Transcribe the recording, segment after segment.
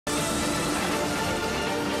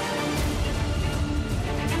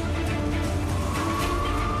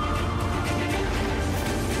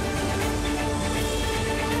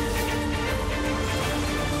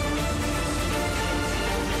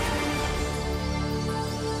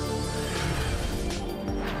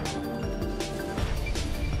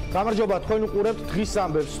გამარჯობა, თქვენ უყურებთ დღის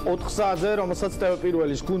ამბებს 4 საათზე, რომელსაც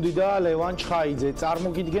Pirvelis გუნდი და ლევან ჩხაიძე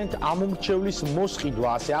წარმოგიდგენთ ამომრჩევლის მოსყიდვა,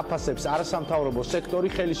 ასე აფასებს არასამთავრობო სექტორი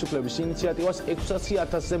ხელისუფლების ინიციატივას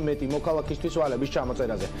 600,000-ზე მეტი მოქალაქისთვის ვალების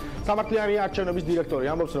ჩამოწერაზე. სამართლიანი არჩევნების დირექტორი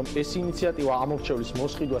ამბობს, რომ ეს ინიციატივა ამომრჩევლის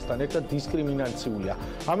მოსყიდვასთან ერთად დისკრიმინაციულია.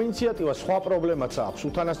 ამ ინიციატივას სხვა პრობლემაც აქვს,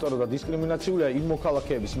 უთანასწორო და დისკრიმინაციულია იმ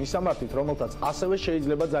მოქალაქეების მისამართით, რომელთაც ასევე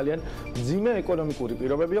შეიძლება ძალიან მძიმე ეკონომიკური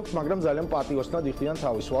პირობები აქვს, მაგრამ ძალიან პატიოსნად იხდიან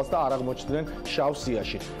თავის და არ აღმოჩნდნენ შავ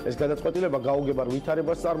სიაში. ეს გადაწყვეტილება გაუგებარ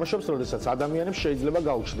ვითარებას წარმოშობს, როდესაც ადამიანებს შეიძლება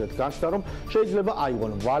გაუჩნდეთ განცდა, რომ შეიძლება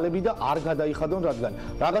აიღონ ვალები და არ გადაიხადონ, რადგან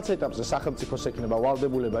რაღაც ეტაპზე სახელმწიფოს ექნება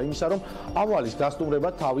ვალდებულება იმისა, რომ ამ ვალის გასტუმრება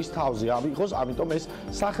თავის თავზე ავიღოს, ამიტომ ეს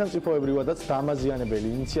სახელმწიფოებრივადაც დამაზიანებელი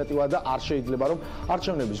ინიციატივა და არ შეიძლება, რომ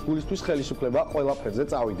არჩევნების გულისთვის ხელისუფლება ყველაფერზე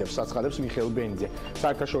წავიდებს, აცხადებს მიხეილ ბენიძე.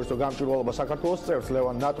 საერთაშორისო გამჭვირვალობა საქართველოს წევრს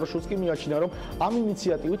ლევან ნატროშუც კი მიაჩნია, რომ ამ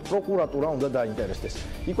ინიციატივით პროკურატურა უნდა დაინტერესდეს.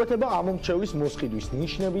 იკვეთება ამომრჩევლის მოსყიდვის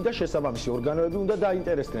ნიშნები და შესაბამისი ორგანოები უნდა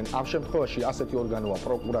დაინტერესდნენ. ამ შემთხვევაში ასეთი ორგანოა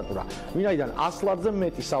პროკურატურა. ვინაიდან 100 ლარზე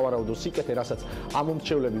მეტი სავარაუდო სიკეთე, რასაც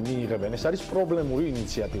ამომრჩევლები მიიღებენ, ეს არის პრობლემური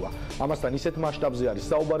ინიციატივა. ამასთან ისეთ მასშტაბზე არის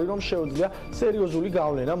საუბარი, რომ შეუძლია სერიოზული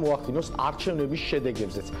გავლენა მოახდინოს არჩევნების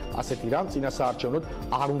შედეგებზეც. ასეთი რამ წინასაარჩევნოდ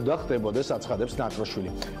არ უნდა ხდებოდეს, აცხადებს ნატროშვილი.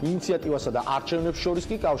 ინიციატივასა და არჩევნებს შორის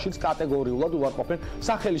კი კავშირს კატეგორიულად უარყოფენ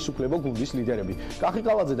სახელისუფლებო გუნდის ლიდერები.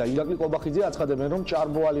 კახიკალაძე და ირაკლი ყობახიძე აცხადებენ, რომ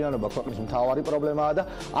ჭარბოვალიანობა ქვეყნის მთავარი პრობლემაა და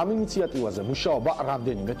ამ ინიციატივაზე მუშაობა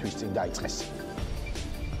რამდენიმე თვის წინ დაიწყეს.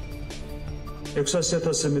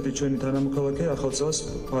 600,000-ზე მეტი ჩვენი თანამოქალაქე ახალ წელს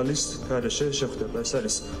ვალის გარეშე შეხვდება. ეს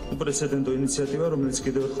არის უპრეცედენტო ინიციატივა, რომელიც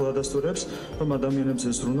კიდევ ერთხელ ადასტურებს, რომ ადამიანებს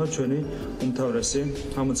ესწრუნვა ჩვენი უმთავრესი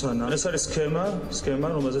ამოცანა. ეს არის სქემა,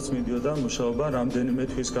 რომელზეც მიდიოდა მუშაობა რამდენიმე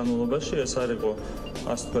თვის განმავლობაში. ეს არ იყო,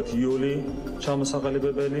 ასე ვთქვათ, იოლი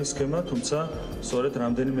ჩამოსაყალიბებელი სქემა, თუმცა სწორედ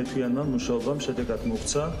რამდენიმე თვიანმა მუშაობამ შედეგად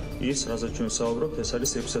მოგვცა ის, რასაც ჩვენ საუბრობთ, ეს არის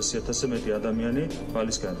 600,000-ზე მეტი ადამიანი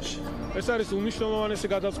ვალის გარეშე. ეს არის უმნიშვნელოვანესი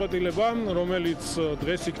გადაწყვეტილება, რომელიც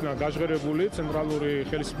დღეს იქნა გაჟღერებული ცენტრალური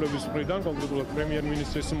ხელისუფლების მხრიდან, კონკრეტულად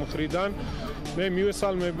პრემიერ-მინისტრის მხრიდან. მე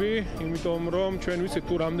მივესალმები, იმიტომ რომ ჩვენ ვიცით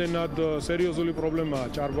თუ რამდენად სერიოზული პრობლემაა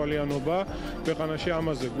ჭარბვალიანობა ქვეყანაში,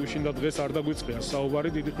 ამაზე გუშინ და დღეს არ დაგვიწყია საუბარი,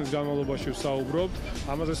 დიდი ხნის განმავლობაში ვსაუბრობთ.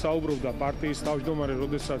 ამაზე საუბრობდა პარტიის თავმჯდომარე,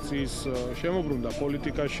 როდესაც ის შემოbrunდა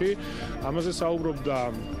პოლიტიკაში. ამაზე საუბრობდა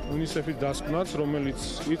UNICEF-ის დასკვნაც, რომელიც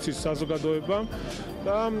იცის საზოგადოებამ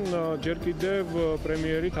და ჯერ კიდევ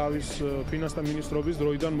პრემიერი თავის ფინანსთა მინისტრობის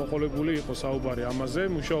დროიდან მოყოლებული იყო საუბარი ამაზე.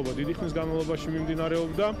 მუშაობა დიდი ხნის განმავლობაში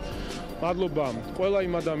მიმდინარეობდა. მადლობა ყველა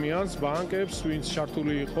იმ ადამიანს, ბანკებს, ვინც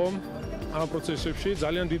ჩართული იყო ამ პროცესებში.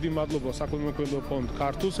 ძალიან დიდი მადლობა საქველმოქმედო ფონდ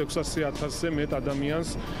ქართულს 600,000-ზე მეტ ადამიანს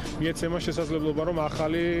მიეცემა შესაძლებლობა, რომ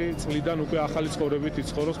ახალი წლიდან უკვე ახალი ცხოვრებით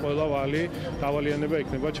იცხოვროს ყველა ვალი, დავალიანება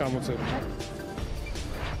იქნება ჩამოწერილი.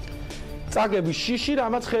 წაგების შიში,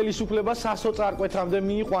 რამაც ხელისუფლება სასოწარკვეთამდე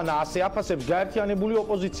მიიყვანა, ასე აფასებს გაერთიანებული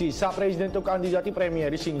ოპოზიციის საპრეზიდენტო კანდიდატი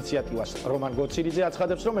პრემიერის ინიციატივას. რომან გოცირიძე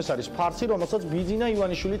აცხადებს, რომ ეს არის ფარსი, რომელსაც ბიძინა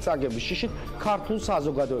ივანიშვილი წაგების შიშით ქართულ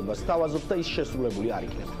საზოგადოებას სთავაზობს და ის შესრულებული არ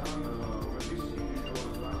იქნება.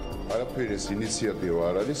 არაფერი ეს ინიციატივა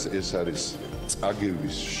არ არის, ეს არის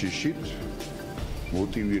წაგების შიშით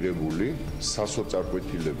მოტივირებული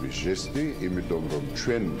სასოწარკვეთილების ჟესტი, იმიტომ რომ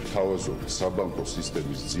ჩვენ ვთავაზობთ საბანკო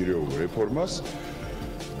სისტემის ძირეულ რეფორმას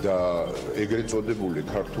და ეგრეთ წოდებული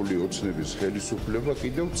ქართული ოცნების ხელისუფლება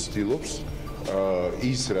კიდევ ცდილობს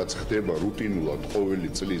ის, რაც ხდება რუტინულად ყოველი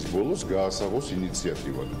წლის ბოლოს, გაასაღოს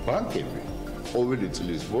ინიციატივად. ბანკები ყოველი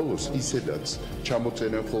წლის ბოლოს ისედაც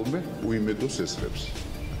ჩამოწერენ ხოლმე უიმედოს ესრებს.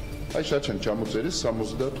 აი შაჩან ჩამოწერეს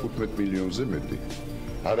 75 მილიონზე მეტი.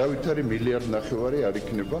 არავითარი მილიარდ ნახევარი არ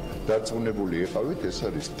იქნება დარწმუნებული იყავით, ეს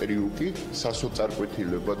არის ტრიუკი,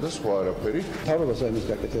 სასოწარკვეთილება და სხვა არაფერი. თავრობას აიმის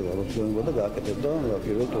გაკეთება რო ზონებოდა გააკეთებდა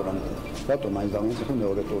პირველ ტურამდე. რატომ აი დამეციხო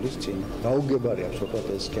მეორე ტურის წინ? გაუგებარი აქვს თოთ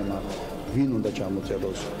ეს სქემა. ვინ უნდა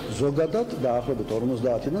ჩამოწეროს ზოგადად დაახლოებით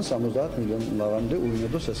 50-დან 70 მილიონამდე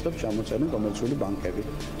უიმედოს ესრებს ჩამოწერენ კომერციული ბანკები.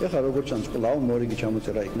 ეხლა როგორც ჩანს, კვლავ მორიგი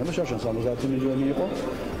ჩამოწერა იქნება, შარშან 70 მილიონი იყო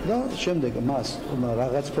და შემდეგ მას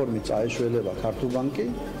რაღაც ფორმით წაეშველება ქართულ ბანკი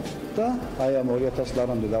და აი ამ 200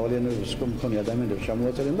 ლარამდე დავალიანების მქონე ადამიანებს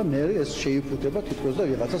ჩამოაწერენ და მე ეს შეიფუთება თითქოს და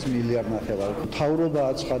ვიღაცას მილიარდ ნახევარი. მთავრობა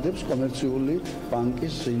აცხადებს კომერციული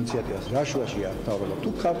ბანკის ინიციატივას. რა შუაშია მთავრობა? თუ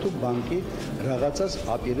ქართულ ბანკი რაღაცას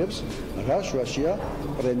აპირებს, რა შუაშია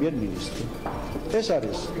პრემიერ-მინისტრი? ეს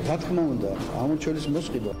არის, რა თქმა უნდა, ამომრჩევლის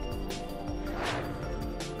მოსყიდვა.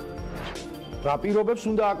 რა პირობებს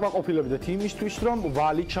უნდა აკმაყოფილებდეთ იმისთვის, რომ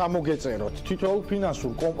ვალი ჩამოგეწეროთ. თითოეულ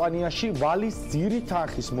ფინანსურ კომპანიაში ვალის ძირი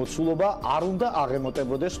თანხის მოცულობა არ უნდა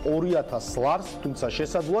აღემატებოდეს 2000 ლარს, თუმცა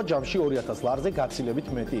შესაძლოა ჯამში 2000 ლარზე გაცილებით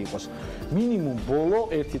მეტი იყოს. მინიმუმ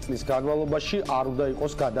ბოლო 1 წლის განმავლობაში არ უნდა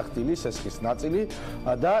იყოს გადახდილი სესხის ნაწილი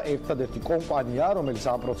და ერთადერთი კომპანია, რომელიც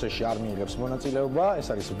ამ პროცესში არ მიიღებს მონაწილეობა, ეს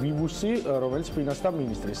არის ვივუსი, რომელიც ფინანსთა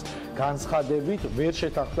მინისტრის განცხადებით ვერ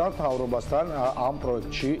შეთანხმდა მთავრობასთან ამ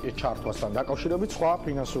პროექტში ჩართვასთან დაკავშირებით. სხვა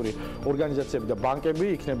ფინანსური ორგანიზაციები და ბანკები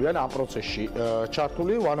იქნებიან ამ პროცესში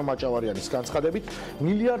ჩართული. ვანო მაჭავარიანის განცხადებით, 1,5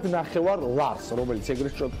 მილიარდ ლარს, რომელიც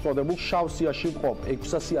ეგრეთ წოდებულ შავ სიაში მყოფ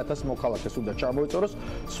 600,000 მოქალაქეს უნდა ჩამოეწოროს,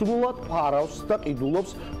 სრულად ფარავს და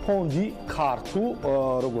ყიდულობს ფონდი ქართულ,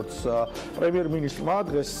 როგორც პრემიერ-მინისტრმა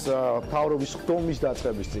დღეს მთავრობის ხდომის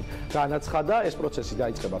დაწყების წინ განაცხადა, ეს პროცესი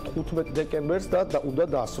დაიწყება 15 დეკემბერს და უნდა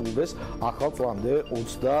დასრულდეს ახალ წლამდე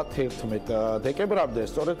 31 დეკემბრამდე.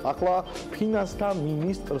 სწორედ ახლა ფინანსთა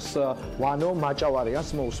მინისტრს ვანო მაჭავარიანს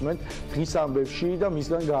მოусმენთ დღის ამბებში და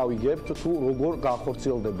მისგან გავიგებთ თუ როგორ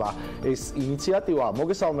განხორციელდება ეს ინიციატივა.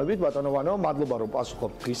 მოგესალმებით ბატონო ვანო, მადლობა რომ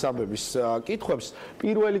პასუხობთ დღის ამბების კითხვებს.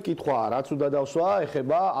 პირველი კითხვა, რაც უნდა დავსვა,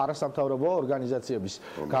 ეხება არასამთავრობო ორგანიზაციების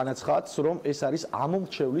განაცხადს, რომ ეს არის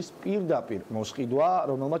ამომრჩევლის პირდაპირ მოსყიდვა,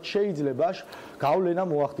 რომელმაც შეიძლება გავლენა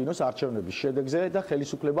მოახდინოს არჩევნების შედეგზე და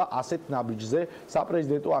ხელისუფლება ასეთ ნაბიჯზე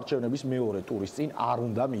საპრეზიდენტო არჩევნების მეორე ტურის წინ არ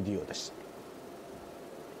უნდა მიდიოდეს.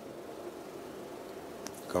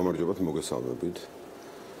 გამარჯობათ, მოგესალმებით.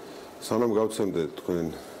 სანამ გავცემდე თქვენ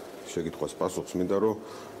შეკითხვას პასუხს, მინდა რომ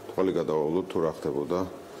თვალე გადავავლოთ თუ რა ხდებოდა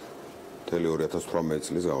 2018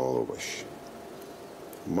 წლის განმავლობაში.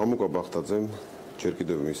 მამუკა ბახტაძემ ჯერ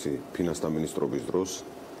კიდევ მისი ფინანსთა მინისტრობის დროს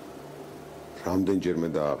რამდენჯერმე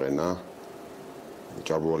დააყენა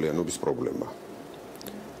ჭარბოვალიანობის პრობლემა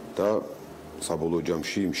და საბოლოო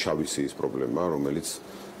ჯამში იმ შავი სიის პრობლემა, რომელიც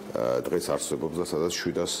დღეს არსებობს და სადაც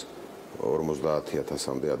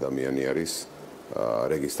 750,000-მდე ადამიანი არის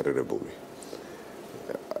რეგისტრირებული.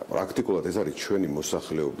 პრაქტიკულად ეს არის ჩვენი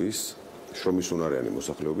მოსახლეობის, შრომისუნარიანი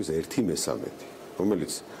მოსახლეობის 1/3,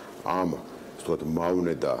 რომელიც ამ ვთქვათ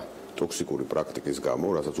მავნე და ტოქსიკური პრაქტიკის გამო,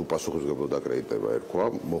 რასაც უპასუხისმგებლო დაკრედიტება ერქვა,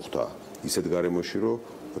 მოხდა ისეთ გარემოში, რომ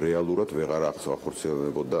რეალურად ვეღარ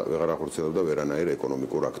ახორციელებდა ვერანაირ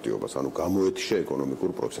ეკონომიკურ აქტივობას, ანუ გამოეთიშა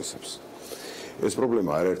ეკონომიკურ პროცესებს. ეს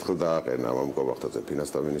პრობლემა არაერთხელ დააყენა მამუკა ბახტაძემ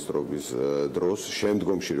ფინანსთა მინისტრობის დროს,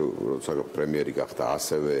 შემდგომში როცა პრემიერი გახდა,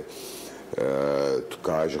 ასევე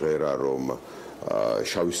გააჟღერა, რომ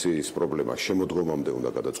შავი სიის პრობლემა შემოდგომამდე უნდა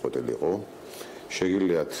გადაწყვეტილიყო.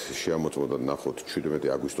 შეგიძლიათ შეამოწმოთ ნახოთ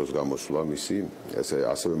 17 აგვისტოს გამოსვლა მისი,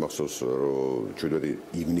 ასევე მახსოვს, რომ 17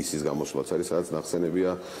 ივნისის გამოსვლაც არის, სადაც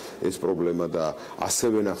ნახსენებია ეს პრობლემა და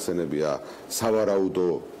ასევე ნახსენებია სავარაუდო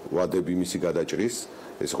ვადები მისი გადაჭრის.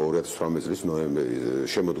 ეს 2018 წლის ნოემბრის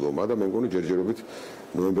შემოდგომა და მე მგონი ჯერჯერობით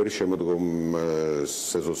ნოემბრის შემოდგომ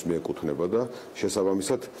სეზონს მიეკუთვნება და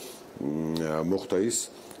შესაბამისად მოხდა ის,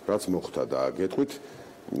 რაც მოხდა და გეტყვით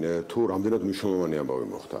თუ რამდენად მნიშვნელოვანი ამბავი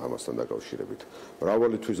მოხდა ამასთან დაკავშირებით.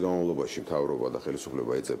 მრავალი თვის განმავლობაში მთავრობა და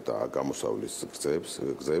ხელისუფლება ეძებდა გამოსავლის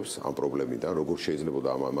გზებს ამ პრობლემიდან, როგორ შეიძლებოდა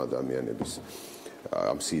ამ ადამიანების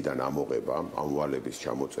ამ სიიდან ამოღება, ამ ვალების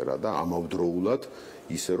ჩამოწერა და ამავდროულად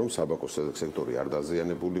ისე რომ საბაკო სექტორი არ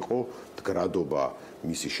დაზიანებულიყო, მდგრადობა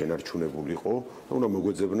მისი შენარჩუნებულიყო, უნდა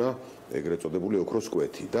მოგვეძებნა ეგრეთ წოდებული ოქროს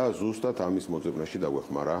კვეთი და ზუსტად ამის მოძებნაში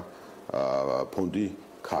დაგვეხმარა ფონდი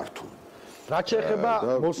ქართულ. რაც შეეხება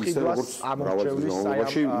მოსყიდვას ამორჩევლის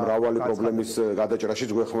საერთაშორისო მრავალი პრობლემის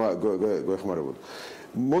გადაჭრაშიც გვეხმარებოდა.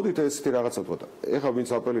 მოდით ესეთი რაღაცა ვთქვა. ეხლა ვინც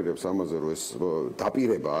აპელირებს ამაზე, რომ ეს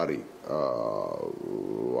დაპირება არის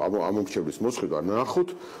ამომრჩევლის მოსყიდვა, ნახოთ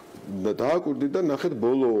დააკვირდით და ნახეთ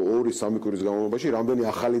ბოლო 2-3 კვირის განმავლობაში რამდენი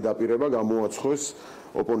ახალი დაპირება გამოაცხოს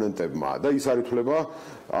ოპონენტებმა და ის არ ითვლება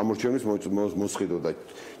ამორჩევლის მოსყიდვა და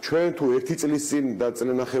ჩვენ თუ 1 წლის წინ და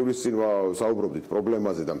წლენახევრის წინ საუბრობდით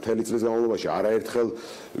პრობლემაზე და მთელი წლის განმავლობაში არაერთხელ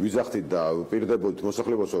ვიზახდით და პირდებოდით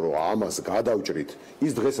მოსახლეობას რომ ამას გადავჭრით,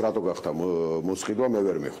 ის დღეს რატო გახდა მოსყიდვა, მე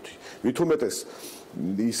ვერ მივხვდი. მით უმეტეს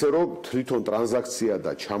ისე რომ თვითონ ტრანზაქცია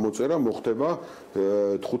და ჩამოწერა მოხდება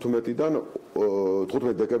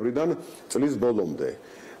 15 დეკემბრიდან წლის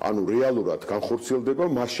ბოლომდე. ანუ რეალურად განხორციელდება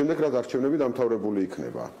მას შემდეგ, რაც არჩევნები დამთავრებული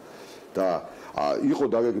იქნება. და იყო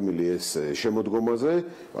დაგეგმილი ეს შემოდგომაზე,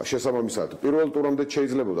 შესაბამისად, პირველ ტურამდე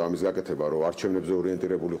შეიძლებოდა ამის გაკეთება, რომ არჩევნებზე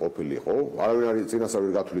ორიენტირებული ყოფილიყო, არავინ არ წინასწარ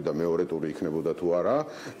ვერ გათვლიდა და მეორე ტური იქნებოდა თუ არა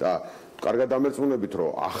და კარგად დამერწმუნებით, რომ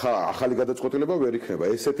ახალი გადაწყვეტილება ვერ იქნება.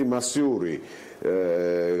 ესეთი მასიური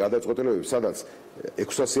გადაწყვეტილებები, სადაც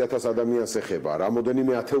 600,000 ადამიანს ეხება,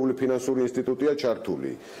 რამოდენიმე ათეული ფინანსური ინსტიტუტია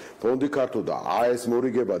ჩართული, ფონდი ქართო და ეს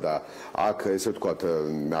მორიგება და აქ ესე ვთქვათ,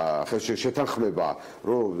 შეთანხმება,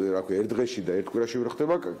 რომ რა ქვია, ერთ დღეში და ერთ კვირაში ვერ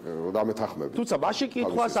ხდება დამეთანხმებით. თუმცა მაშინ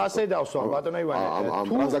კითხვას ასე დავსვამ, ბატონო ივანე, ამ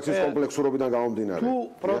ტრანზაქციის კომპლექსურობიდან გამომდინარე.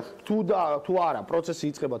 თუ არა, პროცესი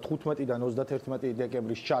იწყება 15-დან 31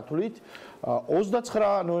 დეკემბრის ჩათვლით,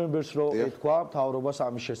 29 ნოემბერს რო ეთქვა მთავრობას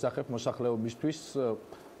ამის შესახებ მოსახლეობისთვის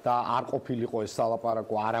და არ ყოფილიყო ეს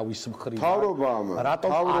სალაპარაკო არავის მხრიდან.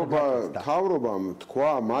 მთავრობამ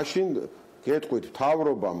თქვა მაშინ, გეტყვით,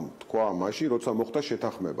 მთავრობამ თქვა მაშინ, როცა მოხდა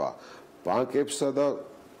შეთანხმება ბანკებსა და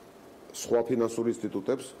სხვა ფინანსური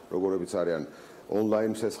ინსტიტუტებს, როგორებიც არიან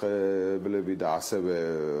ონლაინ შესაძლებლები და ასევე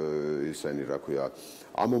ისენი, რა ქვია,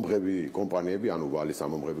 ამომღები კომპანიები, ანუ ვალის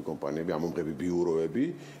ამომღები კომპანიები, ამომღები ბიუროები,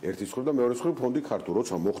 ერთის მხრივ და მეორეს მხრივ ფონდი ქართულ,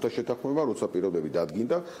 როცა მოხდა შეთანხმება, როცა პირობები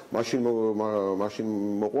დადგინდა, მაშინ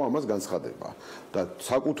მოყვა ამას განცხადება. და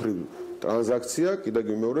საკუთრივ ტრანზაქცია, კიდევ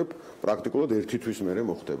გიმეორებ, პრაქტიკულად ერთი თვის მერე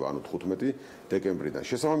მოხდება, ანუ 15 დეკემბრიდან.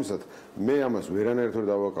 შესაბამისად, მე ამას ვერანაირად ვერ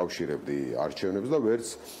დავაკავშირებდი არჩევნებს და ვერც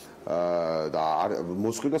და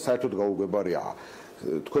მოსყიდა საერთოდ გაუგებარია.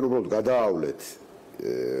 თქვენ უბრალოდ გადაავლეთ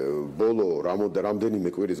ბოლო რამდენიმე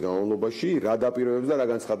კვირის განმავლობაში რა დაპირებებს და რა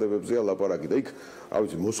განცხადებებზეა ლაპარაკი და იქ, რა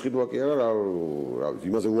ვიცი, მოსყიდვა კი არა, რა ვიცი,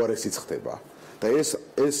 იმაზე უარესიც ხდება. და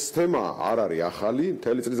ეს თემა არ არის ახალი,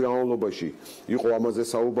 მთელი წლის განმავლობაში იყო ამაზე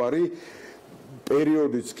საუბარი,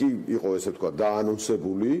 პერიოდიც კი იყო ესე ვთქვათ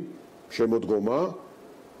დაანონსებული შემოდგომა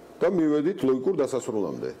და მივედით ლოგიკურ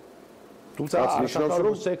დასასრულამდე. თუმცა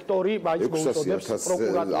სათავრო სექტორი მაინც მოუწოდებს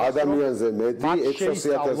პროკურატურას ადამიანზე მეტი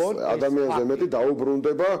 600,000 ადამიანზე მეტი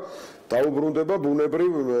დაუბრუნდება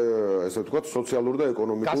ბუნებრივ ესე ვთქვათ სოციალურ და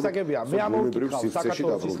ეკონომიკურ გასაგებია მე ამოვკითხავ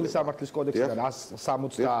საქართველოს სისხლის სამართლის კოდექსიდან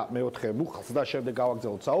 164 მუხლს და შემდეგ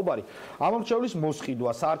გავაგზავნოთ საუბარი ამომრჩევლის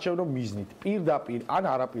მოსყიდვა საარჩევნო მიზნით პირდაპირ ან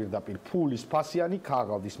არაპირდაპირ ფულის ფასიანი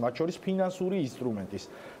ქაღალდის მათ შორის ფინანსური ინსტრუმენტის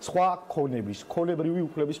სხვა ქონების ქონებრივი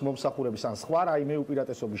უფლების მომსახურების ან სხვა რაიმე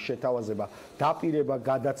უპირატესობის შეთავაზება დაპირება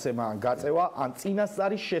გადაცემა ან გაწევა ან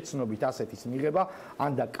წინასწარი შეცნობით ასეთის მიღება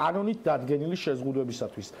ან და კანონით დადგენილი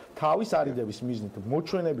შეზღუდვებისათვის თავის არიდების მიზნით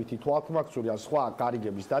მოჩვენებითი თვალთმაქცური ან სხვა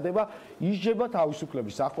გარიგების დადება ისჯება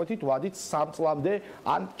თავისუფლების აღკვეთით ვადით 3 წლამდე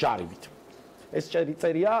ან ჯარიმით. ეს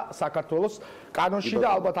წერია საქართველოს კანონში და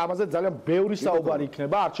ალბათ ამაზე ძალიან ბევრი საუბარი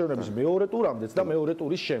იქნება არჩევნების მეორე ტურამდეც და მეორე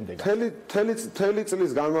ტურის შემდეგ. მთელი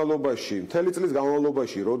წლის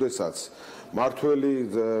განმავლობაში, როდესაც მართველი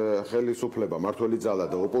ხელისუფლება, მართველი ძალა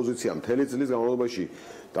და ოპოზიცია მთელი წლის განმავლობაში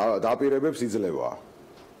დაპირებებს იძლევა.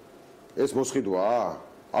 ეს მოსყიდვაა?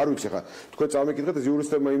 არ ვიცი ხა, თქვენ წამეკითხეთ ეს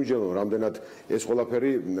იურისტებმა იმჯერონ, რამდენად ეს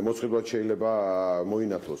ყველაფერი მოსყიდვად შეიძლება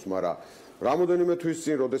მოინათლოს, მაგრამ რამოდენიმე თვის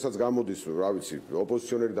წინ, როდესაც გამოდის, რა ვიცი,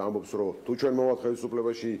 ოპოზიციონერი და ამბობს, რომ თუ ჩვენ მოვალთ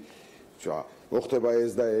ხელისუფლებაში, მოხდება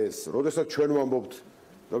ეს და ეს, როდესაც ჩვენ ვამბობთ,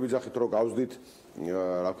 ნობიძახით რომ გავზდით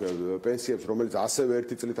რა ქვია პენსიებს, რომელიც ასევე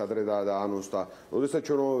ერთი წლით ადრე დაანონსდა, როდესაც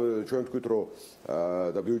ჩვენ თქვით, რომ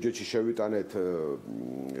და ბიუჯეტში შევიტანეთ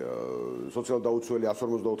სოციალურ დაუცველი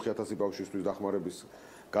 154,000 ბავშვისთვის დახმარების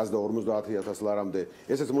გაზდა 50,000 ლარამდე,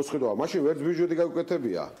 ესეც მოსყიდვაა, მაშინ ვერც ბიუჯეტი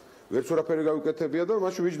გაუკეთებია. ვერც ვერაფერი გავიკეთებია და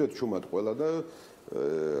მაშინ ვიჯდეთ ჩუმად ყველა და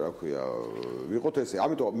რა ქვია ვიყოთ ესე.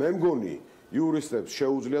 ამიტომ მე მგონი იურისტებს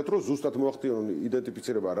შეუძლიათ რომ ზუსტად მოახდინონ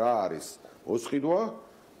იდენტიფიცირება რა არის მოსყიდვა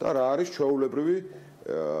და რა არის ჩვეულებრივი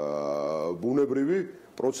ბუნებრივი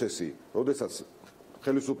პროცესი, როდესაც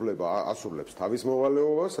ხელისუფლება ასრულებს თავის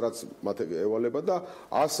მოვალეობას, რაც მათ ევალება და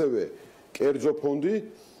ასევე კერძო ფონდი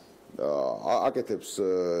აკეთებს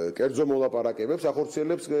კერძო მოლაპარაკებებს,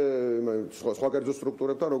 ახორციელებს სხვა კერძო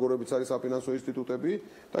სტრუქტურებთან, როგორებიც არის საფინანსო ინსტიტუტები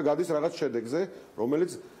და გადის რაღაც შედეგზე,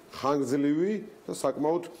 რომელიც ხანგრძლივი და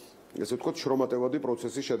საკმაოდ ესე ვთქვათ შრომატევადი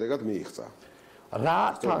პროცესის შედეგად მიიღწა.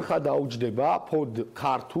 რა თანხა დაუჯდება ფონდ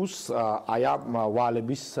ქართულს აი ამ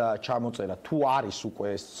ვალების ჩამოწერა თუ არის უკვე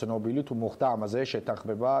ეს ცნობილი თუ მოხდა ამაზე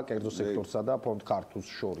შეთანხმება კერძო სექტორსა და ფონდ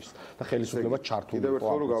ქართულს შორის და ხელისუფლება ჩართული კიდევ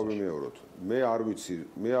ერთხელ რომ გავიმეოროთ მე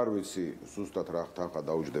არ ვიცი ზუსტად რა თანხა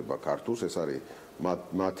დაუჯდება ქართულს ეს არის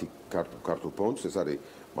მათი ქართულ ფონდს ეს არის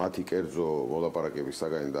მათი კერძო მოლაპარაკების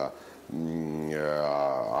საგანი და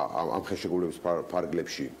ამ ხელშეკრულების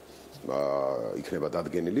ფარგლებში იქნება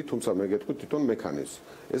დადგენილი, თუმცა მე გეტყვით თვითონ მექანიზმს.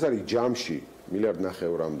 ეს არის ჯამში 1.5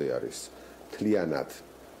 მილიარდამდე არის თლიანად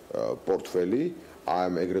პორტფელი,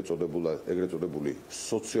 ამ ეგრეთ წოდებული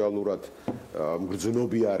სოციალურად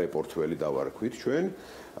მგრძნობიარე პორტფელი დავარქვით ჩვენ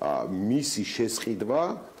მისი შესყიდვა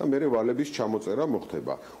და მე ვალების ჩამოწერა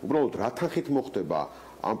მოხდება. უბრალოდ რა თანხით მოხდება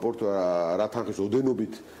ამ რა თანხის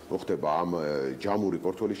ოდენობით მოხდება ამ ჯამური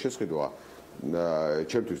პორტფელის შესყიდვა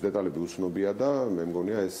ჩემთვის დეტალები უცნობია და მე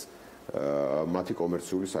მგონია ეს მათი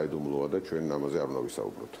კომერციული საიდუმლოა და ჩვენ ამაზე არ უნდა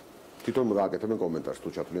ვისაუბროთ. თვითონ გააკეთებენ კომენტარს თუ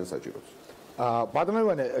ჩათვლიან საჭიროც. ბატონო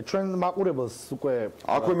ივანე, ჩვენ მაყურებელს უკვე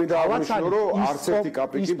აქვე მინდა აღნიშნო, რომ არც ერთი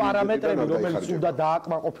კაპიკი ის პარამეტრები, რომელიც უნდა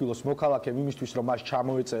დააკმაყოფილოს მოქალაქემ იმისთვის, რომ მას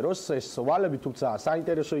ჩამოეწეროს ეს ვალები, თუმცა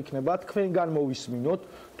საინტერესო იქნება თქვენგან მოვისმინოთ,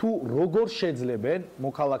 თუ როგორ შეძლებენ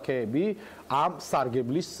მოქალაქეები ამ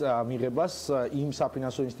სარგებლის მიღებას იმ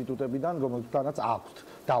საფინანსო ინსტიტუტებიდან, რომელთანაც აქვთ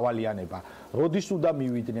დავალიანება. როდის უნდა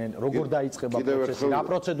მივიდნენ, როგორ დაიწყება პროცესი, რა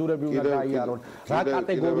პროცედურები უნდა გაიარონ, რა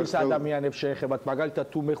კატეგორიის ადამიანებს შეეხებათ, მაგალითად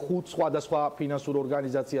თუ მე 5 სხვადასხვა ფინანსურ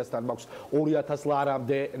ორგანიზაციასთან მაქვს 2000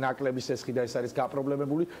 ლარამდე ნაკლების ესხი და ეს არის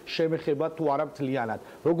გაპრობლემებული, შემეხება თუ არა მთლიანად.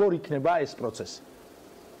 როგორ იქნება ეს პროცესი?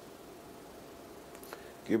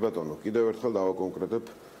 კი ბატონო, კიდევ ერთხელ დავაკონკრეტებ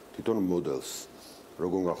თვითონ მოდელს,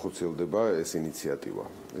 როგორ გახორციელდება ეს ინიციატივა.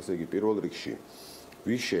 ესე იგი, პირველ რიგში,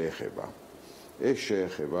 ვის შეეხება? ეს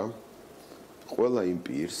შეეხება ყველა იმ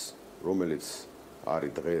პირს, რომელიც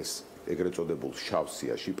არის დღეს ეგრეთ წოდებულ შავ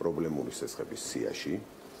სიაში, პრობლემური სესხების სიაში,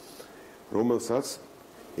 რომელსაც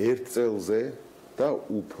ერთ წელზე და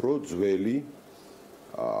უფრო ძველი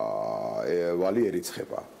ვალი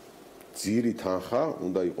ერიცხება. ძირი თანხა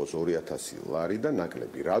უნდა იყოს 2000 ლარი და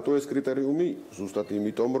ნაკლები. რატო ეს კრიტერიუმი? ზუსტად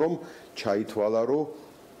იმიტომ, რომ ჩაითვალა, რომ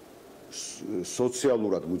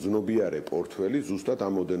სოციალურად მუძნობიარე პორტფელი ზუსტად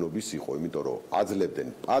ამოდენობის იყო, იმიტომ რომ აძლევდნენ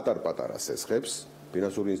პატარ-პატარა სესხებს,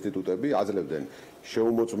 ფინანსური ინსტიტუტები აძლევდნენ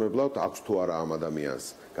შეუმოწმებლად, აქვს თუ არა ამ ადამიანს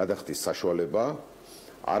გადახდის საშუალება,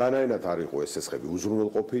 არანაირად არ იყო ეს სესხები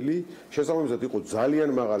უზრუნველყოფილი, შესაბამისად იყო ძალიან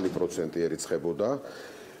მაღალი პროცენტიერიცხებოდა,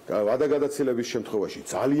 ვადაგადაცილების შემთხვევაში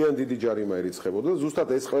ძალიან დიდი ჯარიმა eriცხებოდა, ზუსტად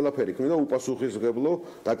ეს ყველაფერი ქმნიდა უპასუხისმგებლო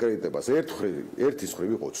დაკრედიტებას. ერთის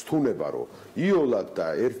მხრივ იყო ცთუნება, რომ იოლად და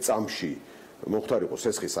ერთ წამში მოხდარიყო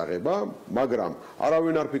სესხის აღება, მაგრამ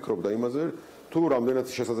არავინ არ ფიქრობდა იმაზე, თუ რამდენად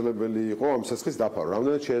შესაძლებელი იყო ამ სესხის დაფარვა,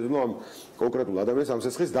 რამდენად შეეძლო ამ კონკრეტულ ადამიანს ამ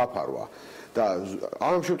სესხის დაფარვა. და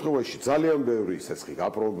ამ შემთხვევაში ძალიან ბევრი სესხი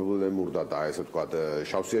გაპრობლემურდა და ესე ვთქვათ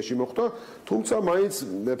შავსიაში მოხდა, თუმცა მაინც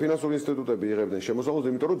ფინანსური ინსტიტუტები იღებდნენ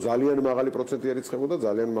შემოსავალს, იმიტომ რომ ძალიან მაღალი პროცენტი eriცხებოდა,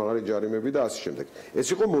 ძალიან მაღალი ჯარიმები და ასე შემდეგ. ეს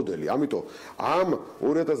იყო მოდელი. ამიტომ ამ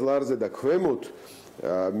 2000 ლარზე და ქვემოთ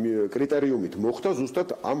კრიტერიუმით მოხდა ზუსტად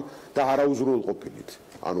ამ და არაუზრუნველყოფილით.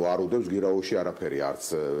 ანუ არ უდევს გირაოში არაფერი, არც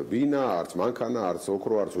ბინა, არც მანქანა, არც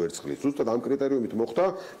ოქრო, არც ვერცხლი. ზუსტად ამ კრიტერიუმით მოხდა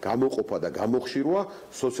გამოყოფა და გამოხშირვა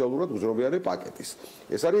სოციალურად მგრძნობიარე პაკეტის.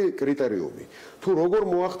 ეს არის კრიტერიუმი. თუ როგორ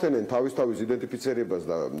მოახდენენ თავის იდენტიფიცირებას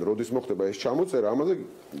და როდის მოხდება ეს ჩამოწერა, ამაზე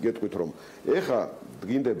გეტყვით, რომ ეხა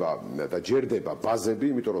დგინდება და ჯერდება ბაზები,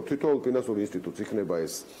 იმიტომ რომ თვითონ ფინანსური ინსტიტუტს იქნება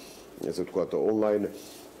ეს ესე ვთქვათ ონლაინ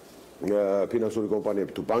ფინანსური კომპანიები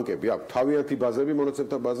თუ ბანკები აქვს თავიანთი ბაზები,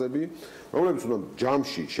 მონაცემთა ბაზები, რომლებიც უნდა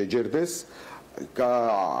ჯამში შეჯერდეს.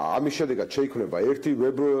 ამის შედეგად შეიქმნება ერთი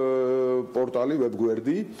ვებ პორტალი,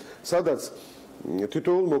 ვებგვერდი, სადაც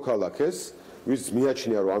თითოეულ მოქალაქეს, ვის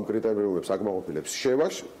მიაჩნია, რომ ამ კრიტერიუმებს აკმაყოფილებს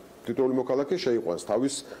შევაშ, თითოეული მოქალაქე შეიყვანს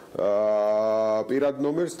თავის პირად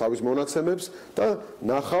ნომერს, თავის მონაცემებს და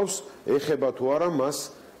ნახავს, ეხება თუ არა მას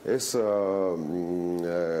ეს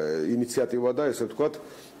ინიციატივა და ესე ვთქვათ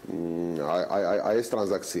აი ეს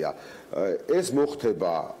ტრანზაქცია. ეს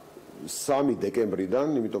მოხდება 3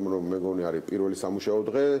 დეკემბრიდან, იმიტომ რომ მე მგონი არის პირველი სამუშაო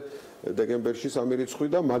დღე დეკემბერში 3 რიცხვი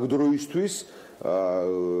და მაგ დროისთვის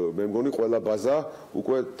მე მგონი ყველა ბაზა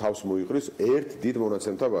უკვე თავს მოიყრის ერთ დიდ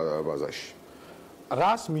მონაცემთა ბაზაში.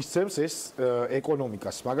 რას მისცემს ეს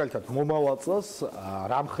ეკონომიკას? მაგალითად, მომავალ წელს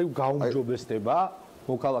რა მხრივ გაუმჯობესდება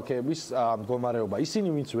მოქალაქეების მდგომარეობა. ისინი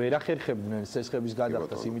ვინც ვერ ახერხებდნენ სესხების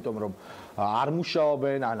გადახდას, იმიტომ რომ არ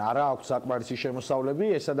მუშაობენ, ან არა აქვს საკმარისი შემოსავლები,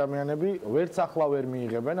 ეს ადამიანები ვერც ახლა ვერ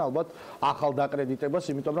მიიღებენ ალბათ ახალ დაკრედიტებას,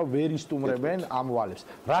 იმიტომ რომ ვერ ისტუმრებენ ამ ვალებს.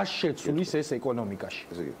 რა შეცვლის ეს ეკონომიკაში?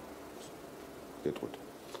 ესე იგი, გეტყვით.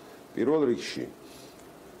 პირველ რიგში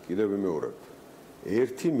კიდევ ვიმეორებ,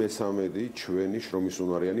 1/3 ჩვენი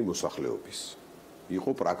შრომისუნარიანი მოსახლეობის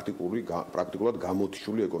იყო პრაქტიკულად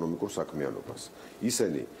გამოთიშული ეკონომიკურ საქმიანობას.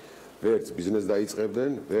 ისინი ვერც ბიზნეს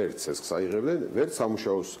დაიწყებდნენ, ვერც სესხს აიღებდნენ, ვერც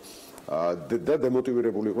სამუშაოს და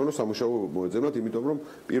დემოტივირებული იყვნენ რომ სამუშაო მოეძებნათ, იმიტომ რომ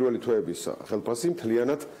პირველი თვეების ხელფასი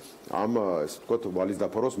მთლიანად ამ ესე ვთქვათ ვალის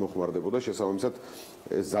დაფარვას მოხმარდებოდა, შესაბამისად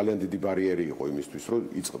ეს ძალიან დიდი ბარიერი იყო იმისთვის, რომ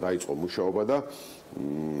დაიწყო მუშაობა და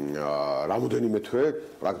რამოდენიმე თვე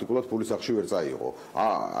პრაქტიკულად ფულის სახში ვერ წაიღო.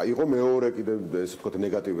 იყო მეორე კიდე ესე ვთქვათ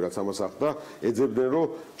ნეგატივი, რაც ამას ახლდა, ეძებდნენ რომ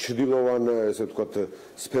ჩრდილოვან ესე ვთქვათ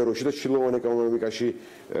სფეროში და ჩრდილოვან ეკონომიკაში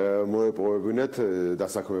მოეპოვებინეთ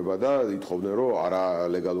დასაქმება და ითხოვდნენ რომ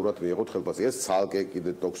არალეგალურად მიიღოთ ხელფასი. ეს ცალკე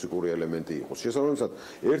კიდე ტოქსიკური ელემენტი იყო. შესაბამისად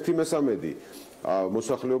 1/13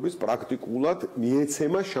 მოსახლეობის პრაქტიკულად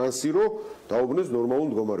მიეცემა შანსი რომ დაუბრუნდეს ნორმალურ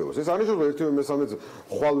მდგომარეობას. ეს არნიშნავს რომ 1/13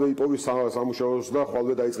 ხვალვე იპოვის სამუშაოს და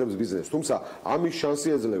ხვალვე დაიწყებს ბიზნესს. თუმცა ამის შანსი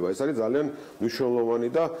ეძლევა. ეს არის ძალიან მნიშვნელოვანი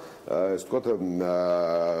და ესე ვთქვათ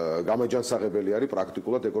გამაჯანსაღებელი არის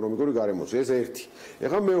პრაქტიკულად ეკონომიკური გარემოში. ეს ერთი.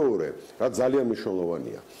 ეხლა მეორე, რაც ძალიან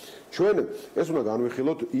მნიშვნელოვანია. ჩვენ ეს უნდა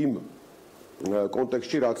განვიხილოთ იმ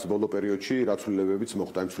კონტექსტში, რაც ბოლო პერიოდში რაცვლილებებიც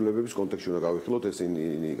მოხდა, იმ ცვლილებების კონტექსტში უნდა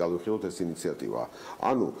გავიხილოთ ეს ინიციატივა.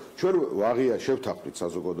 ანუ ჩვენ შევთანხმდით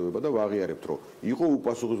საზოგადოება და ვაღიარებთ, რომ იყო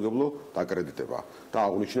უპასუხისმგებლო დაკრედიტება და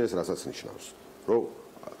აღნიშნა ეს რასაც ნიშნავს,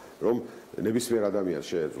 რომ ნებისმიერ ადამიანს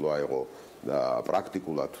შეეძლო აიღო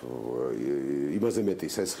პრაქტიკულად იმაზე მეტი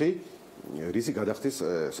სესხი, რისი გადახდის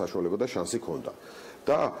საშუალება და შანსი ჰქონდა.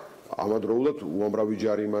 და ამავდროულად უამრავი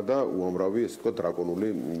ჯარიმა და უამრავი ესე ვთქვათ დრაკონული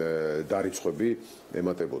დარიცხვები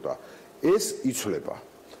ემატებოდა. ეს იცვლება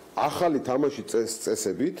ახალი თამაში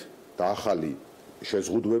წესებით და ახალი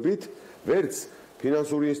შეზღუდვებით, ვერც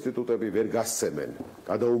ფინანსური ინსტიტუტები ვერ გასცემენ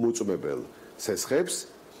გადაუმოწმებელ სესხებს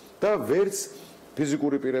და ვერც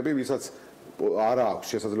ფიზიკური პირები, ვისაც არ აქვს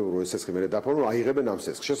შესაძლებლობა რომ ეს სესხი მერე დაფარონ, აიღებენ ამ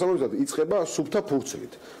სესხს. შესაბამისად იწყება სუფთა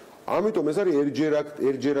ფურცლით. ამიტომ ეს არის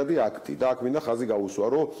ერთჯერადი აქტი და აქ მინდა ხაზი გაუსვა,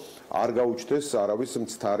 რომ არ გაუჩნდეს არავის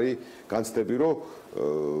მცდარი განცდები, რომ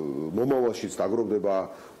მომავალშიც დაგროვდება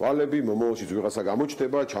ვალები, მომავალშიც ვიღაცა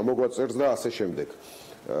გამოჩნდება, ჩამოგვაწერს და ასე შემდეგ.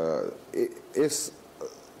 ეს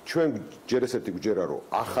ჩვენ ჯერ ესეთი გვჯერა, რომ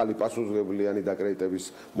ახალი პასუხისმგებლიანი დაკრედიტების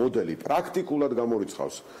მოდელი პრაქტიკულად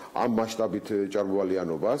გამორიცხავს ამ მასშტაბით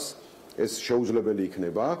ჭარბვალიანობას, ეს შეუძლებელი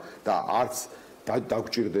იქნება და არც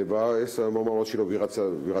დაგჭირდება ეს მომავალში რომ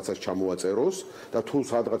ვიღაცას ჩამოაწეროს და თუ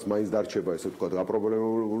სადღაც მაინც დარჩება ესე ვთქვათ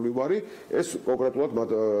გაპრობლემებული ვარი, ეს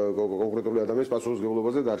კონკრეტული ადამიანის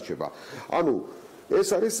პასუხისმგებლობაზე დარჩება. ანუ ეს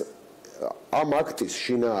არის ამ აქტის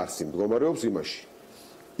შინაარსი მდგომარეობს იმაში.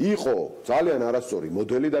 იყო ძალიან არასწორი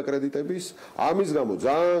მოდელი დაკრედიტების, ამის გამო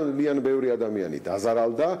ძალიან ბევრი ადამიანი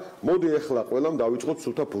დაზარალდა, მოდი ახლა ყველამ დავიწყოთ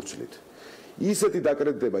სულთა ფურცლით. ისეთი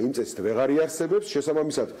დაკრედიტება იმ წესით ვეღარ იარსებებს,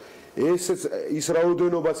 შესაბამისად ის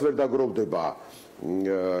რაოდენობაც ვერ დაგროვდება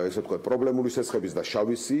ესე ვთქვათ პრობლემული სესხების და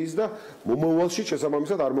შავი სიის და მომავალში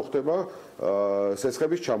შესაბამისად არ მოხდება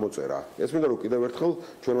სესხების ჩამოწერა. ეს მინდა რომ კიდევ ერთხელ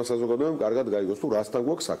ჩვენმა საზოგადოებამ კარგად გაიგოს თუ რასთან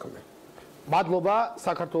გვაქვს საქმე. მადლობა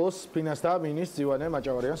საქართველოს ფინანსთა მინისტრ ივანე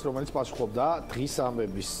მაჭავარიანს, რომელიც პასუხობდა დღის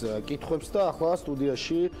ამბების კითხვებს და ახლა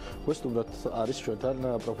სტუდიაში სტუმრად არის ჩვენთან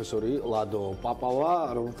პროფესორი ლადო პაპავა,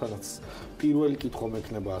 რომელთანაც პირველი კითხვა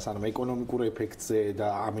მექნება სანამ ეკონომიკურ ეფექტზე და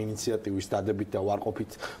ამ ინიციატივის დადებით და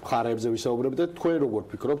უარყოფით მხარეებზე ვისაუბრებთ და თქვენ როგორ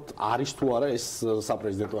ფიქრობთ, არის თუ არა ეს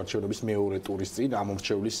საპრეზიდენტო არჩევნების მეორე ტურის წინ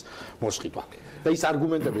ამომრჩევლის მოსყიდვა? და ის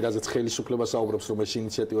არგუმენტები, რაზეც ხელისუფლება საუბრობს, რომ ეს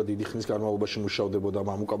ინიციატივა დიდი ხნის განმავლობაში მუშავდებოდა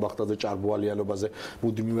მამუკა ბახტაძე ჭარბვალიანობაზე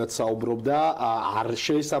მუდმივად საუბრობდა, არ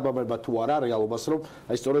შეესაბამება თუ არა რეალობას, რომ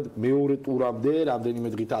აი სწორედ მეორე ტურამდე რამდენიმე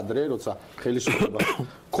დღით ადრე, როცა ხელისუფლება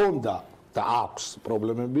ქონდა და აქვს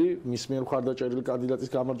პრობლემები მის მიერ მხარდაჭერილი კანდიდატის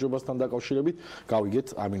გამარჯვებასთან დაკავშირებით, გავიგეთ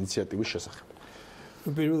ამ ინიციატივის შესახებ.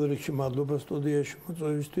 პირველ რიგში მადლობა სტუდიაში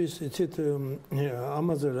მოწვევისთვის. იცით,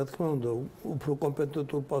 ამაზე რა თქმა უნდა უფრო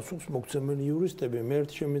კომპეტენტურ პასუხს მოგცემენ იურისტები. მე ერთ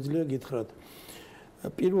შემიძლია გითხრათ.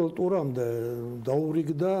 პირველ ტურამდე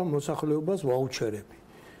დაურიგდა მოსახლეობას ვაუჩერები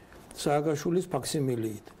სააგაშვილის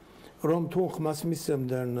ფაქსიმილიით, რომ თუ ხმას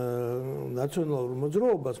მისცემდნენ ნაციონალურ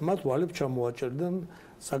მოძრაობას, მათ ვალებს ჩამოაჭერდნენ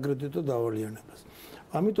საკრედიტო დავალიანებას.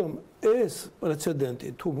 ამიტომ ეს პრეცედენტი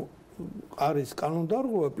თუ არის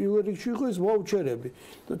კანონდარღვევა, პირველ რიგში იყო ეს ვაუჩერები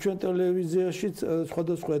და ჩვენ ტელევიზიაშიც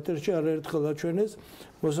სხვადასხვა ეთერში არაერთხელ აჩვენეს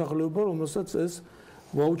მოსახლეობა, რომელსაც ეს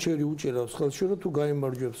ვაუჩერი უჭირავს ხელში, რომ თუ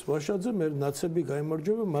გაიმარჯვებს ვაშაძე, მე ნაცები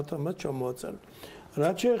გაიმარჯვება, მათ ამას ჩამოაწერენ.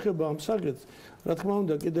 რაც შეეხება ამ საკითხს, რა თქმა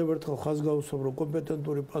უნდა, კიდევ ერთხელ ხაზს გავუსვამ, რომ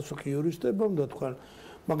კომპეტენტური პასუხი იურისტებამ დათქვა,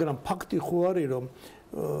 მაგრამ ფაქტი ხო არის, რომ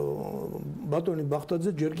ბატონი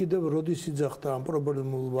ბახტაძე ჯერ კიდევ როდის იძახდა ამ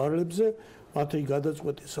პრობლემულ ვალებზე, მათი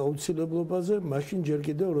გადაწყვეტის აუცილებლობაზე, მაშინ ჯერ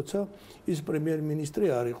კიდევ როცა ის პრემიერ-მინისტრი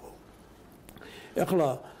არ იყო. ეხლა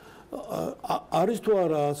არის თუ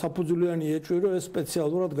არა საფუძვლიანი ეჭვი, რომ ეს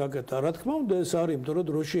სპეციალურად გაკეთა? რა თქმა უნდა, ეს არის, იმიტომ რომ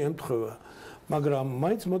დროში ემთხვევა. მაგრამ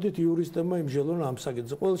მაინც მოდით იურისტებმა იმჟელონ ამ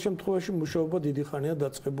საკითხზე. ყოველ შემთხვევაში მუშაობა დიდი ხანია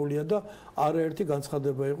დაწყებულია და არაერთი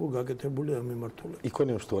განცხადება იყო გაკეთებული ამ მიმართულებით.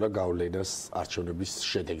 იქონიებს თუ არა გავლენას არჩევნების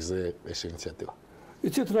შედეგზე ეს ინიციატივა?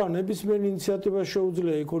 იცით რა, ნებისმიერ ინიციატივას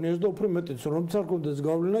შეუძლია იქონიოს და უფრო მეტიც, რომ არ კონდეს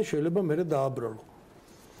გავლენა, შეიძლება მერე დააბრალო.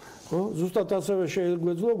 ხო? ზუსტად ასევე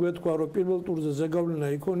შეგვეძლო გვეთქვა, რომ პირველ ტურზე ზეგავლენა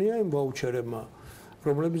იქონია იმ ვაუჩერებმა,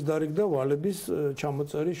 რომლებიც დარიგდა ვალების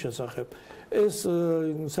ჩამოწერის შესახებ. ეს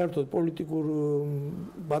საერთოდ პოლიტიკურ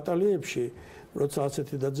ბატალიებში, როცა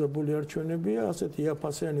ასეთი დაძაბული არჩევნებია, ასეთი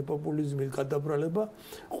იაფასიანი პოპულიზმის გადაბრალება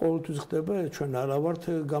ყოველთვის ხდება, ჩვენ არა ვართ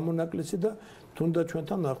გამონაკლისი და თუნდაც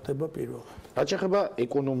ჩვენთან არ ხდება პირველად. რაც შეეხება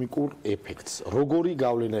ეკონომიკურ ეფექტს, როგორი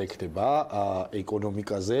გავლენა ექნება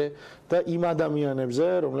ეკონომიკაზე და იმ ადამიანებზე,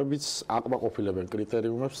 რომლებიც აკმაყოფილებენ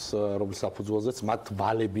კრიტერიუმებს, რომლის საფუძველზეც მათ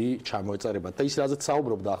ვალები ჩამოეწარებათ. და ის რაზეც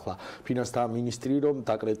საუბრობდა ახლა ფინანსთა მინისტრი, რომ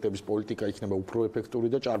დაკრედიტების პოლიტიკა იქნება უფრო ეფექტური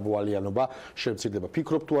და ჭარბოვალიანობა შემცირდება.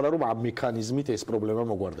 ფიქრობ თუ არა, რომ ამ მექანიზმით ეს პრობლემა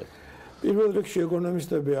მოგვარდება? პირველ რიგში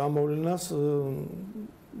ეკონომისტები ამ მოვლენას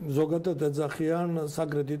ზოგადად ეძახიან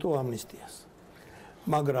საკრედიტო ამნისტიას.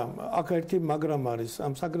 მაგრამ აქ ერთი მაგრამ არის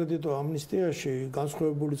ამ საკრედიტო ამნისტიაში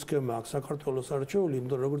განსხვავებული სქემა აქვს საქართველოს არჩეული,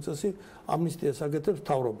 იმიტომ რომ როგორც წესი ამნისტიას აკეთებს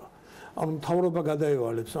მთავრობა. ანუ მთავრობა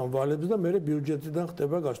გადაევალებს ამ ვალებს და მერე ბიუჯეტიდან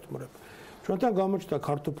ხდება გასტუმრება. ჩვენთან გამოჩნდა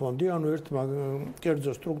ქართოფონდი, ანუ ერთმა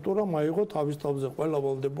კერძო სტრუქტურამ აიღო თავის თავზე ყველა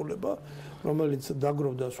ვალდებულება, რომელიც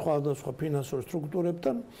დაგროვდა სხვადასხვა ფინანსურ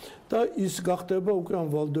სტრუქტურებთან და ის გახდება უკვე ამ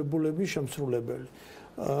ვალდებულების შემსრულებელი.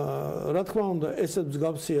 რა თქმა უნდა, ესეც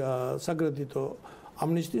მსგავსია საკრედიტო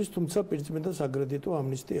ამნისტიის, თუმცა პირწმინდა საკრედიტო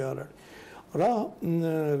ამნისტია არ არის. რა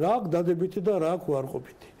აქვს დადებითი და რა აქვს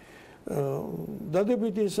უარყოფითი.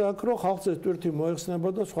 დადებითი ის აქვს, რომ ხალხს ეს ტვირთი მოეხსნება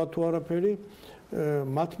და სხვა თუ არაფერი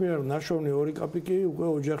მათ მიერ ნაშოვნი 2 კაპიკი უკვე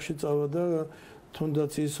ოჯახში წავა და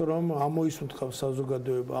თუნდაც ის რომ ამოისუნთქავს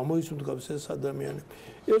საზოგადოება, ამოისუნთქავს ეს ადამიანები.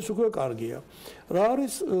 ეს უკვე კარგია. რა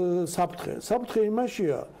არის საფრთხე? საფრთხე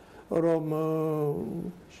იმაშია, რომ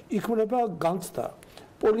იქმნება განცდა,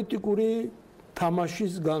 პოლიტიკური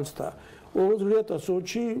თამაშის განცდა.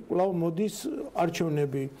 2020-ში კვლავ მოდის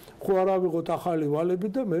არჩევნები, ხო არ ავიღოთ ახალი ვალები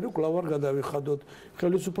და მე კვლავ არ გადავიხადოთ.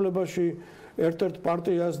 ხელისუფლებაში ერთ-ერთ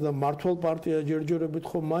პარტიას და მართლ პარტიას ჯერჯერობით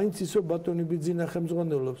ხო მაინც ისო ბატონი ბიძინა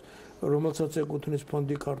ხელმძღვანელობს, რომელსაც ეკუთვნის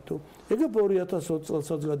ფონდი ქართულ. ეგ 2020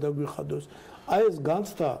 წელსაც გადაგვიხადოს. აი ეს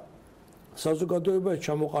განცდა საზოგადოებაში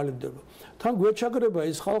ჩამოყალიბდება. თან გვეჩაგრება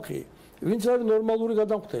ის ხალხი, ვინც არის ნორმალური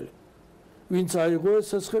გადამხდელი. ვინც აიღო ეს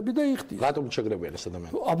სესხები და იხდის. რატომ ჩაგრებიან ეს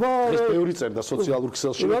ადამიანები? აბა ეს ბევრი წერდა სოციალურ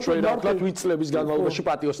ქსელში, რომ ჩვენ რა თვით წლების განმავლობაში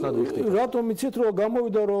პატიოსნად ვიხდით. რატომ იცით რომ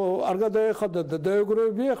გამოვიდა რომ არ გადაეხადა და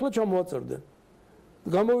დაეგროვებია, ახლა ჩამოაწერდნენ.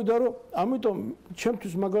 გამოვიდა რომ ამიტომ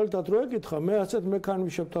ჩემთვის მაგალითად რო ეკითხა, მე ასეთ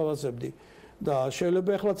მექანიზმს შევთავაზებდი და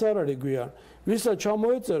შეიძლება ახლაც არ არის გვიან. ვისაც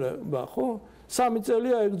ჩამოეწერა, ხო? 3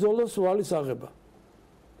 წელია ეკძოლოს ვალის აღება.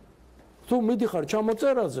 თუ მიდიხარ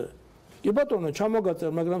ჩამოწერაზე, კი ბატონო, ჩამოგაწერ,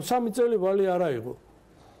 მაგრამ 3 წელი ვალი არ აიღო.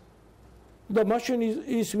 და მაშინ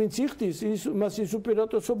ის ვინც იხდის, მას ის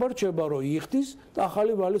უპირატესობა რჩება, რომ იხდის და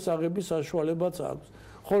ახალი ვალის აღების საშუალებაც აქვს.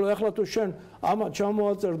 ხოლო ახლა თუ შენ ამათ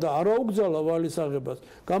ჩამოაწერ და არ აუგზალა ვალის აღებას,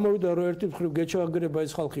 გამოვიდა რომ ერთი მხრივ გეჩაგრება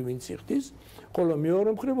ის ხალხი ვინც იხდის, ხოლო მეორე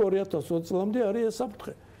მხრივ 2020 წლამდე არის ეს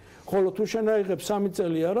საფრთხე. ხოლო თუ შენ აიღებ 3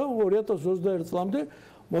 წელი არა, 2021 წლამდე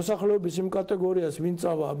მოსახლეობის იმ კატეგორიას ვინ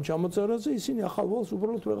წავა ამ ჩამოწერაზე, ისინი ახალ ვალს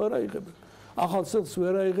უბრალოდ ვეღარ აიღებენ. ახალ სელს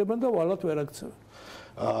ვერ აიღებენ და ვალად ვერ აქცევენ.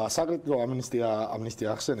 საკრედიტო ამნისტია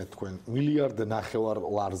ახსენეთ თქვენ, 1.5 მილიარდ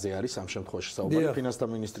ლარზე არის ამ შემთხვევაში საუბარი. ფინანსთა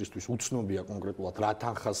მინისტრისთვის უცნობია კონკრეტულად რა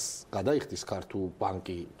თანხას გადაიხდის ქართულ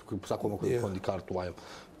ბანკი, საკონკრეტო ფონდი ქართულ აი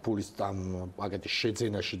ფულის ამ პაკეტის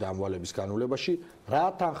შეძენაში და ამვალების განულებაში, რა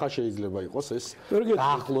თანხა შეიძლება იყოს ეს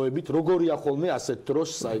დაახლოებით, როგორია ხოლმე ასეთ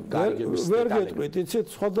დროს აი გარიგების ვერ გეტყვით, იცით,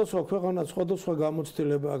 სხვადასხვა ქვეყანას სხვადასხვა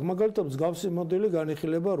გამოცდილება აქვს. მაგალითად, მსგავსი მოდელი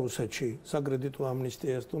განიხილება რუსეთში, საკრედიტო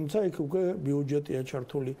ამნისტიას, თუმცა იქ უკვე ბიუჯეტია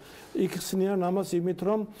ჩართული. იქ ხსნიან ამას იმით,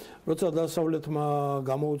 რომ როცა დასავლეთმა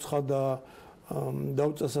გამოუცხადა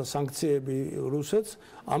დაუწესა სანქციები რუსეთს,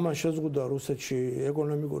 ამან შეზღუდა რუსეთში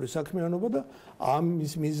ეკონომიკური საქმიანობა და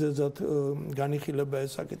ამის მიზეზად განიხილება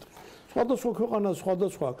ეს საკითხი. სხვადასხვა ქვეყანას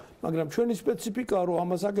სხვადასხვა, მაგრამ ჩვენი სპეციფიკაა რომ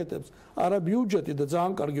ამას აკეთებს არა ბიუჯეტი და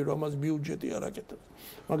ძალიან კარგი რომ ამას ბიუჯეტი არ აკეთებს.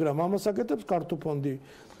 მაგრამ ამას აკეთებს ქართოფონდი.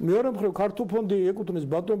 მეორე მხრივ ქართოფონდი ეკუთვნის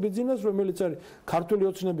ბატონ ბიძინას, რომელიც არის ქართული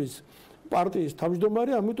ოცნების პარტიის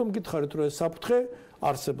თავმჯდომარე, ამიტომ გითხარით რომ ეს საფრთხე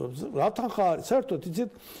არსებობს. რა თანხა არის? საერთოდ იცით,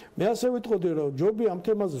 მე ასე ვიტყოდი რომ ჯობი ამ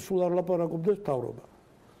თემაზე სულ არ ლაპარაკობდეს მთავრობა.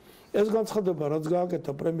 ეს განცხადება რაც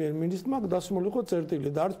გააკეთა პრემიერ-მინისტრმა დასმული იყო წერტილი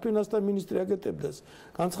და არც ფინანსთა მინისტრი აკეთებდეს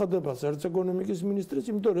განცხადებას არც ეკონომიკის მინისტრის,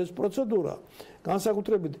 იმიტომ რომ ეს პროცედურა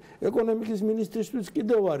განსაკუთრებით ეკონომიკის მინისტრისთვის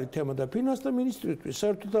კიდევ არის თემა და ფინანსთა მინისტრისთვის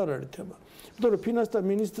საერთოდ არ არის თემა. იმიტომ რომ ფინანსთა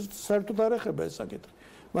მინისტრს საერთოდ არ ეხება ეს საკითხი.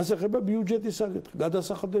 მას ეხება ბიუჯეტის საკითხი,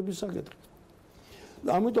 გადასახადების საკითხი.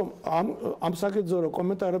 ამიტომ ამ საკითხზე რომ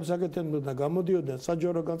კომენტარებს აკეთებდნენ და გამოდიოდნენ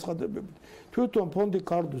საჯარო განცხადებებით, თვითონ ფონდი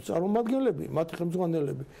ქარდვის წარმომადგენლები, მათი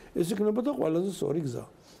ხელმძღვანელები, ეს იქნებოდა ყველაზე სწორი გზა.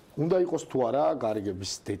 უნდა იყოს თუ არა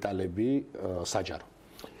გარიგების დეტალები საჯარო.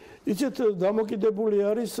 იცით დამოკიდებული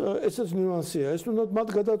არის ესეც ნიუანსია. ეს უნდა მათ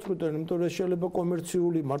გადაწყვეტენ, იმიტომ რომ შეიძლება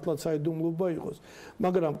კომერციული მართლაც საიდუმლოება იყოს.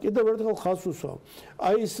 მაგრამ კიდევ ერთხელ ხაზს უსვამ.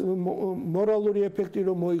 აი ეს მორალური ეფექტი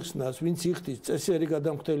რომ მოიხსნას, ვინც იხდის, წესიერი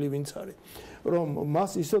გადამხდელი ვინც არის, რომ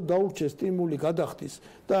მას ისე დაურჩეს სტიმული გადახდის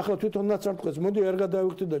და ახლა თვითონაც არ თქვეს, მოდი არ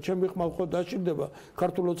გადავიხდი და ჩემი ხმალ ხო დაშირდება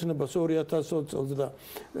ქართულ ოცნებას 2020 წელს და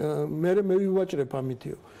მე მივივაჭრებ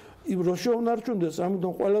ამითიო. რო შეუნარჩუნდეს,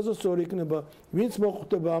 ამიტომ ყველაზე სწორი იქნება, ვინც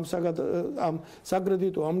მოხვდება ამ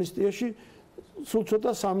საკრედიტო ამნისტიაში, სულ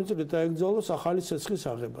ცოტა 3 წლით აეგზავნოს ახალი ცეცხლის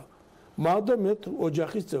აღება. მაგრამ მეტ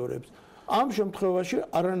ოჯახის წევრებს. ამ შემთხვევაში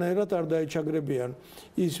არანაირად არ დაიჩაგრებიან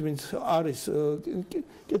ის, ვინც არის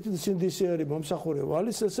კეთილსინდისიერი მომსახურე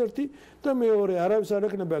ვალის ეს ერთი და მეორე, არავის არ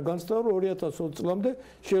ექნება განცდა, რომ 2020 წლამდე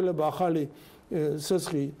შეიძლება ახალი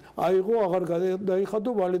ცეცხლი აიღო, აღარ დაიხადო,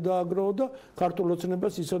 ვალი დააგროვო და ქართულ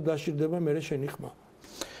ოცნებას ისევ დაშირდება მერე შენი ხმა.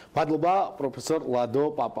 მადლობა პროფესორ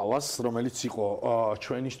ლადო პაპავას, რომელიც იყო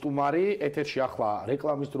ჩვენი სტუმარი. ეთერში ახლა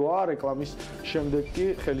რეკლამის დროა, რეკლამის შემდეგ კი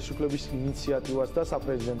ხელისუფლების ინიციატივას და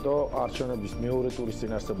საპრეზიდენტო არჩევნების მეორე ტურის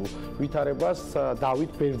წინ არსებულ ვითარებას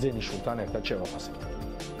დავით ბერძენიშვილთან ერთად შევაფასებთ.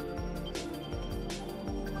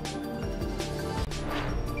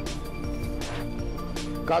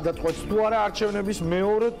 გადაწყვეტს თუ არა არჩევნების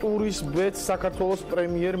მეორე ტურის ბედს საქართველოს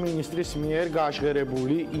პრემიერ-მინისტრის მიერ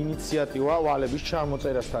გაჟღერებული ინიციატივა ვალების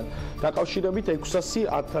ჩამოწერასთან დაკავშირებით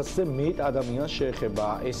 600,000-ზე მეტ ადამიანს შეეხება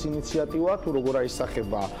ეს ინიციატივა, თუ როგორ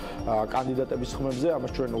აისახება კანდიდატების ხმებზე,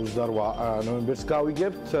 ამას ჩვენ 28 ნოემბერს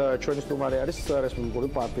გავიგებთ. ჩვენი სტუმარი არის რესპუბლიკური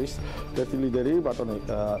პარტიის ერთი ლიდერი ბატონი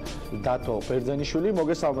დათო ბერძენიშვილი.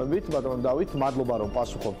 მოგესალმებით ბატონ დავით, მადლობა რომ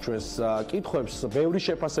პასუხობთ ჩვენს კითხვებს. ბევრი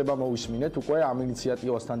შეფასება მოვისმინეთ უკვე ამ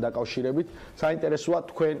ინიციატივას თან დაკავშირებით. საინტერესოა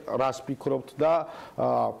თქვენ რას ფიქრობთ და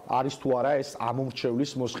არის თუ არა ეს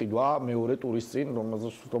ამომრჩევლის მოსყიდვა მეორე ტურის წინ,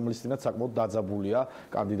 რომლის წინაც საკმაოდ დაძაბულია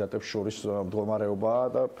კანდიდატებს შორის მდგომარეობა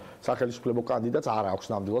და სახელმწიფო კანდიდატს არ აქვს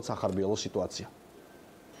ნამდვილად სახარბიელო სიტუაცია.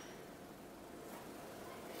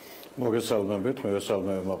 მოგესალმებით,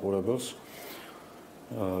 მევესალმებ მაყურებელს.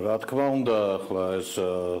 რა თქმა უნდა, ახლა ეს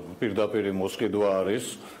პირდაპირი მოსყიდვა არის.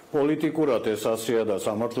 პოლიტიკურად ეს ასია და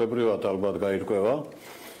სამართლებრივად ალბათ გაირკვევა.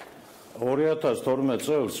 2012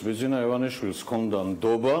 წელს ბიძინა ივანიშვილს ჰქონდა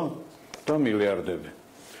ნდობა და მილიარდები.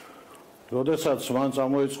 როდესაც მან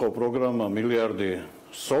წამოიწყო პროგრამა მილიარდი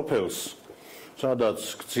სოფელს, სადაც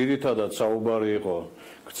ძირითადად საუბარი იყო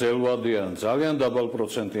გრძელვადიან, ძალიან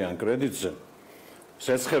დაბალპროცენტიან კრედიტზე,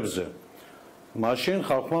 სესხებზე, მაშინ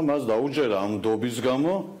ხალხმა მას დაუჯერა ამ ნდობის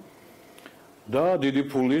გამო და დიდი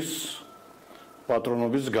ფულის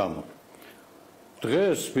პატრონობის გამო.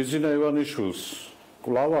 დღეს ბიძინა ივანიშვილს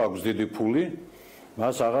კვლავ აქვს დიდი ფული,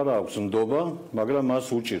 მას აღარ აქვს ნდობა, მაგრამ მას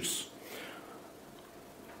უჭირს.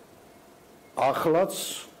 ახლაც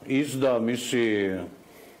ის და მისი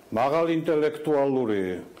მაღალი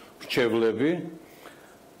ინტელექტუალური რჩევლები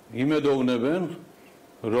იმედოვნებენ,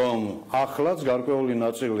 რომ ახლაც გარკვეული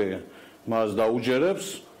ნაწილი მას დაუჯერებს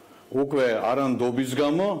უკვე არა ნდობის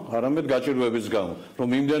გამო, არამედ გაჭირვების გამო, რომ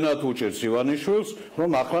იმდენად უჭირს ივანიშვილს, რომ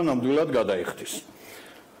ახლა ნამდვილად გადაიხდის.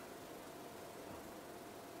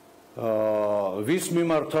 ვის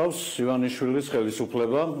მიმართავს ივანიშვილის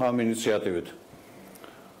ხელისუფლება ამ ინიციატივით?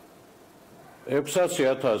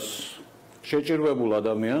 600,000 შეჭირვებულ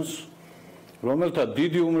ადამიანს, რომელთა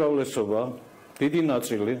დიდი უმრავლესობა, დიდი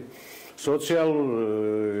ნაწილი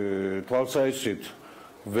სოციალური თვალსაჩინით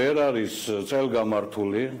ვერ არის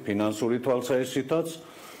წელგამართული, ფინანსური თვალსაჩინითაც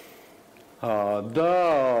და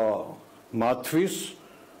მათთვის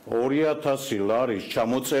 2,000 ლარის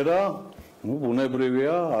ჩამოწერა,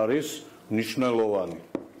 ბუნებრივია, არის მნიშვნელოვანი.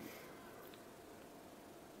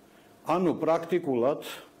 ანუ პრაქტიკულად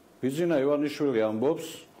ბიძინა ივანიშვილი ამბობს,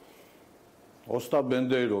 ოსტატ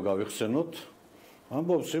ბენდეი რო გავიხსენოთ,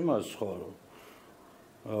 ამბობს იმას ხო, რომ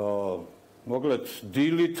მოკლედ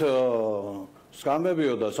დილით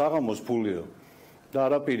სკამებიო და საღამოს ფულიო და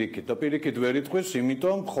არა პირიქით და პირიქით ვერ იტყვის,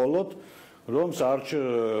 იმიტომ მხოლოდ რომ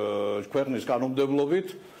ქვეყნის კანონმდებლობით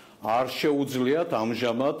არ შეუძლიათ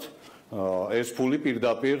ამჟამად ეს ფული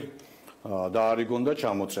პირდაპირ დაარიგონ და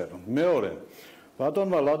ჩამოწერონ. მეორე,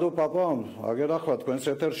 ბატონმა ლადო პაპავამ აგერ ახლა თქვენს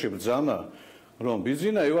ეთერში ბრძანა რომ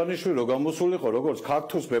ბიზინა ივანიშვილი რო გამოსულიყო როგორც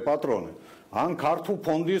ქართუს ბეპატრონე ან ქართულ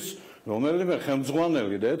ფონდის რომელიმე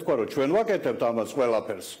ხელმძღვანელი და ეთქვა რომ ჩვენ ვაკეთებთ ამას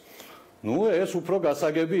ყველაფერს ნუ ეს უფრო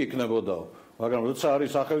გასაგები იქნებოდაო მაგრამ როცა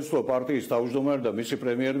არის სახელმწიფო პარტიის თავმჯდომარე და მისი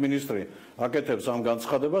პრემიერ-მინისტრი აკეთებს ამ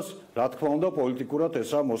განცხადებას რა თქმა უნდა პოლიტიკურად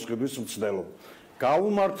ესაა მოსყიდვის მცდელობა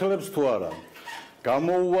გაუმართლებს თუ არა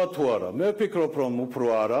გამოუვა თუ არა მე ვფიქრობ რომ უფრო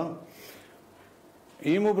არა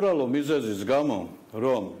იმ უბრალო მიზეზის გამო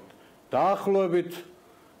რომ დაახლოებით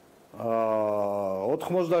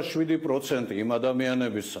 87% იმ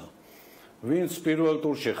ადამიანებისა ვინც პირველ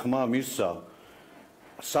ტურში ხმა მისცა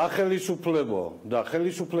სახელისუფლებო და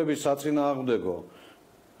ხელისუფლების საწინააღმდეგო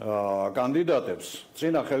კანდიდატებს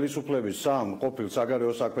წინა ხელისუფლების სამ ყოფილ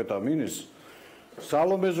საგარეო საქმეთა მინისტრს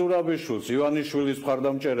სალომე ზურაბიშვილს ივანიშვილის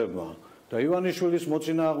მხარდამჭერებმა და ივანიშვილის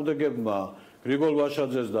მოწინააღმდეგებმა გრიგოლ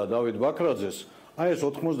ვაშაძეს და დავით ბაქრაძეს აი ეს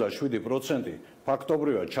 87%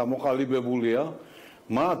 ფაქტობრივად ჩამოყალიბებულია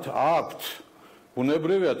მათ აქვთ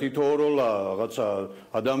ბუნებრივია თითოეულა რაღაცა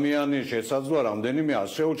ადამიანი შესაძლოა რამდენიმე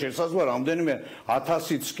ასეულ შესაძლოა რამდენიმე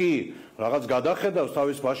 1000-იც კი რაღაც გადახედავს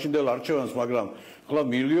თავის მაშინდელ არჩევანს მაგრამ ხლა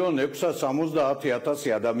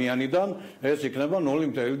 1,670,000 ადამიანიდან ეს იქნება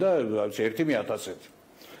 0.1%.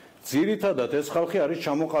 ძირითადად ეს ხალხი არის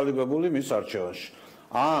ჩამოყალიბებული მის არჩევანში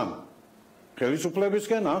ან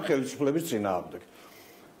ხელისუფლებისკენ ან ხელისუფლების წინააღმდეგ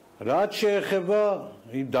რაც შეეხება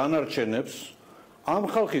დანარჩენებს ამ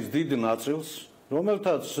ხალხის დიდ ნაწილს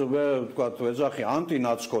რომელთაც ვთქვათ ვეძახი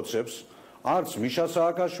ანტინაცკოცებს არც მიშა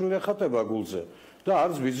სააკაშვილი ეხატება გულზე და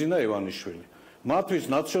არც ბიზინა ივანიშვილი მათთვის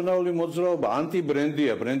ნაციონალური მოძრაობა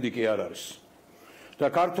ანტიბრენდია ბრენდი კი არ არის და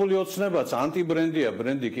ქართული ოცნებაც ანტიბრენდია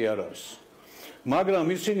ბრენდი კი არ არის მაგრამ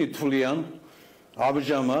ისინი თვლიან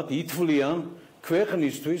ამჟამად ითვლიან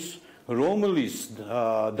ქვეყნისთვის რომლის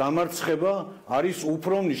დამარცხება არის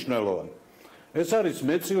უფრო მნიშვნელოვანი ეს არის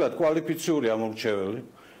მეტწილად კვალიფიციური ამორჩეველი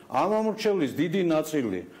ამ ამორჩევლის დიდი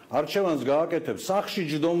ნაწილი არჩევანს გააკეთებს სახში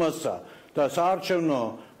ჯდომასა და საარჩევნო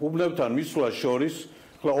უბნებთან მისვლას შორის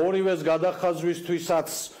ხლა ორივეს გადახაზვისთვისაც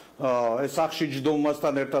ეს სახში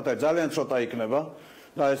ჯდომასთან ერთად ძალიან ცოტა იქნება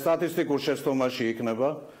და ეს სტატისტიკურ შეცდომაში იქნება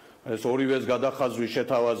ეს ორივეს გადახაზვის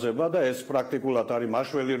შეთავაზება და ეს პრაქტიკულად არის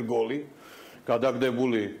მაშველი რგოლი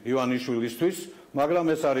გადაგდებული ივანიშვილისთვის მაგრამ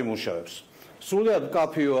ეს არ იმუშავებს სულიად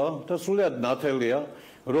კაფეოა და სულიად ნათელია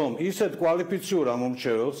რომ ისეთ კვალიფიციურ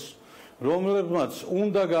ამომრჩეველს რომლებმაც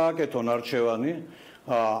უნდა გააკეთონ არჩევანი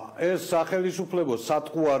ეს სახელისუფლებო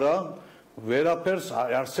სატყუარა ვერაფერს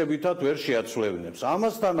არსებითად ვერ შეაცვლევინებს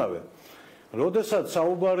ამასთანავე როდესაც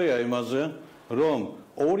საუბარია იმაზე რომ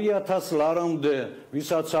 2000 ლარამდე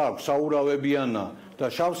ვისაც აქვს საურავებიანა და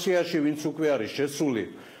შავსიაში ვინც უკვე არის შესული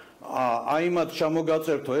აიმად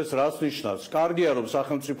ჩამოგაწერთო ეს რას ნიშნავს კარგია რომ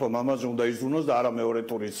სახელმწიფომ ამაზე უნდა იზრუნოს და არა მეორე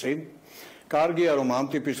ტურის წინ კარგია რომ ამ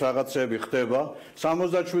ტიპის რაღაცები ხდება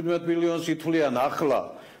 77 მილიონს ითვლიან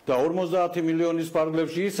ახლა და 50 მილიონის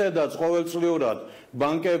ფარგლებში ისედაც ყოველწლიურად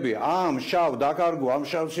ბანკები ამ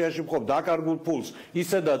შავსიაში მხოლოდ დაკარგულ ფულს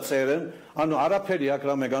ისედაც წერენ ანუ არაფერი აქ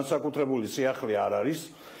რამე განსაკუთრებული სიახლე არ არის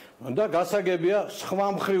და გასაგებია სხვა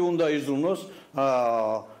მხრივ უნდა იზრუნოს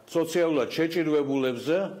სოციალურად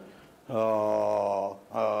შეჭირვებულებზე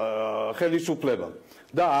ხელისუფლება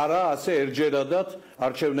და არა ასე ერჯერადად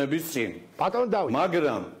არჩევნების წინ. ბატონო დავით.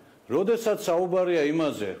 მაგრამ როდესაც საუბარია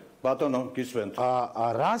იმაზე, ბატონო გისმენთ.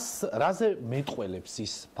 რაზე მეტყველებს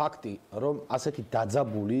ის ფაქტი, რომ ასეთი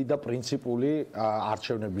დაძაბული და პრინციპული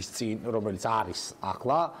არჩევნების წინ, რომელიც არის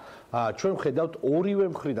ახლა, ჩვენ ვხედავთ ორივე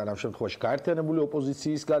მხრიდან ამ შემთხვევაში გაერთიანებული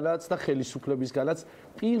ოპოზიციისგანაც და ხელისუფლებისგანაც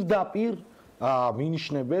პირდაპირ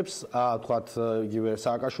მინიშნებებს, თქვათ, იგივე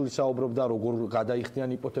სააკაშვილი საუბრობდა, როგორ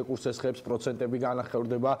გადაიხდიან იპოთეკურ სესხებს, პროცენტები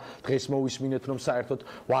განახორდება, დღეს მოვისმინეთ, რომ საერთოდ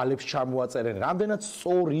ვალებს ჩამოაწერენ. რამდენად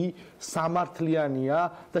სწორი, სამართლიანია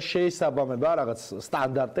და შეესაბამება რაღაც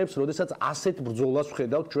სტანდარტებს, როდესაც ასეთ ბრძოლას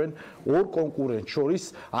ვხედავთ ჩვენ ორ კონკურენტს შორის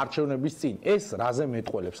არჩევნების წინ. ეს რაზე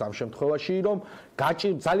მეტყველებს ამ შემთხვევაში, რომ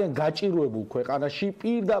ძალიან გაჭირვებულ ქვეყანაში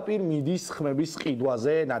პირდაპირ მიდის ხმების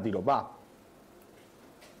ყიდვაზე ნადირობა?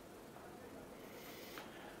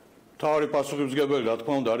 თავი პასუხისმგებელი, რა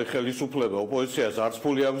თქმა უნდა, არის ხელისუფლება, ოპოზიციას არც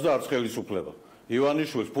ფული აქვს და არც ხელისუფლება.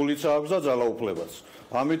 ივანიშვილს ფულიც აქვს და ძალაუფლებაც.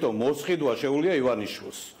 ამიტომ მოსყიდვა შეუძლია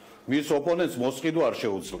ივანიშვილს. მის ოპონენტს მოსყიდვა არ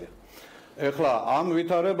შეუძლია. ეხლა ამ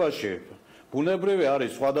ვითარებაში ბუნებრივი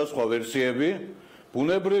არის სხვადასხვა ვერსიები,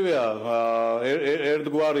 ბუნებრივია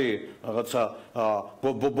ერთგვარი რაღაცა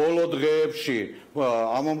ბოლო დღეებში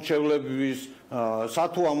ამომრჩევლების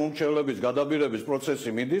სათუ ამომრჩევლების გადაბირების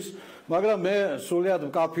პროცესი მიდის, მაგრამ მე სულიად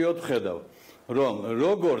მკაფიოდ ვხედავ, რომ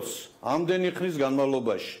როგორც ამდენი ხნის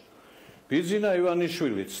განმავლობაში ბიძინა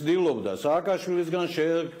ივანიშვილი ცდილობდა სააკაშვილისგან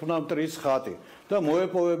შეექმნა მტრის ხატი და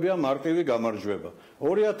მოეპოვებია მარტივი გამარჯვება.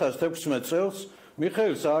 2016 წელს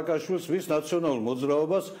მიხეილ სააკაშვილს ვის ნაციონალურ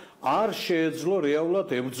მოძრაობას არ შეეძლო რეალურად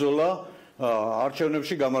ებრძოლა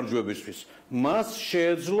არჩევნებში გამარჯვებისთვის. მას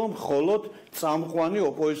შეეძლო მხოლოდ წამყვანი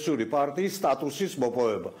ოპოზიციური პარტიის სტატუსის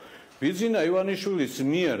მოპოვება. ბიძინა ივანიშვილის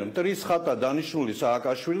მიერ მტრის ხატა დანიშნული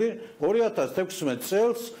სააკაშვილი 2016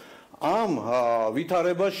 წელს ამ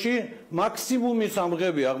ვითარებაში მაქსიმუმის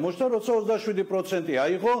ამღები აღმოჩნდა, როცა 27%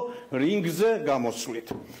 აიღო რინგზე გამოსვლით.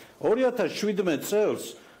 2017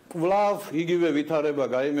 წელს კვლავ იგივე ვითარება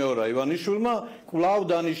გაიმეორა ივანიშვილმა, კვლავ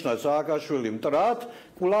დანიშნა სააკაშვილი მტრად,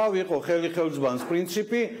 კვლავ იყო ხელი-ხელმძღვანელის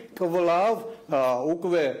პრინციპი, კვლავ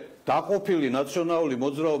უკვე დაყოფილი ნაციონალური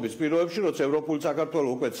მოძრაობის პირობებში, როცა ევროპული საქართველო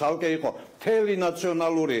უკვე ცალკე იყო მთელი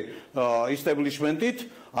ნაციონალური ისტაბლიშმენტით,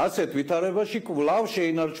 ასეთ ვითარებაში კვლავ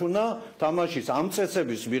შეინარჩუნა თამაშის ამ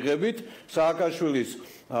წესების მიღებით სააკაშვილის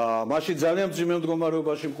მაშინ ძალიან მძიმე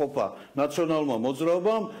მდგომარეობაში მყოფა ნაციონალურმა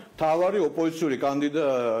მოძრაობამ თავარი ოპოზიციური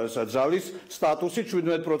კანდიდატის სტატუსი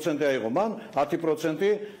 17% აიღო მან 10%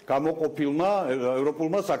 გამოყოფილმა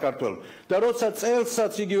ევროპულმა საქართველოს და როცა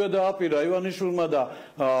წელსაც იგივე დააპირა ივანიშვილმა და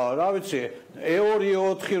რა ვიცი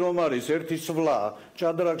E2-4 რომ არის ერთი სვლა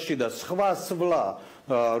ჭადრაკში და სხვა სვლა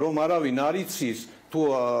რომ არავინ არ იცის თუ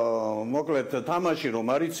მოკლედ თამაში რომ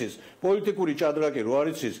არ იცის პოლიტიკური ჭადრაკი რო არ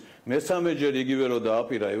იცის მესამეჯერ იგივე რო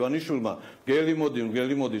დააპირა ივანიშვილმა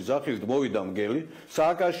მგელი მოდი ზახილთ მოვიდა მგელი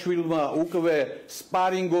სააკაშვილმა უკვე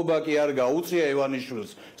სპარინგობა კი არ გაუწია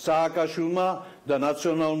ივანიშვილს სააკაშვილმა და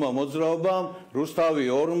ნაციონალურმა მოძრაობამ რუსთავი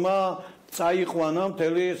ორმა წაიყვანა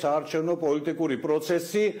მთელი საარჩევნო პოლიტიკური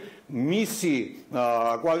პროცესი მისი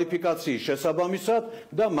კვალიფიკაციის შესაბამისად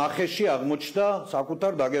და მახეში აღმოჩნდა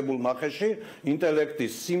საკუთარ დაგებულ მახეში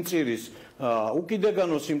ინტელექტის სიმწირის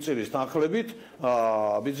უკიდეგანო სიმწირის თანხლებით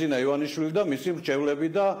ბიძინა ივანიშვილი და მისი მრჩევლები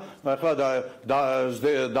და ახლა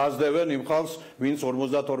დაზდევენ იმ ხალხს ვინც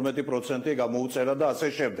 52% გამოუწერა და ასე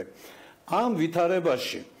შემდეგ ამ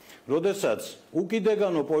ვითარებაში როდესაც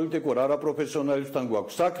უკიდეგანო პოლიტიკურ არაპროფესიონალებთან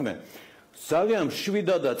გვაქვს საქმე ძალიან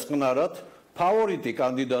მშვიდად და წყნარად ფავორიტი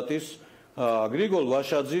კანდიდატის გრიგოლ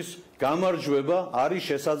ვაშაძის გამარჯვება არის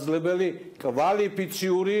შესაძლებელი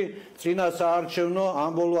კვალიფიციური წინა საარჩევნო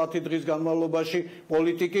ამ ბოლო 10 დღის განმავლობაში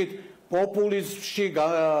პოლიტიკით პოპულიზმში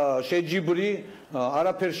შეჯიბრი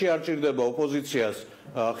არაფერში არ ჭირდება ოპოზიციას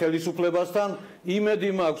ხელისუფლებასთან იმედი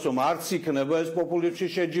მაქვს რომ არც იქნება ეს პოპულიზმში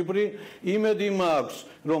შეჯიბრი იმედი მაქვს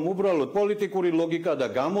რომ უბრალოდ პოლიტიკური ლოგიკა და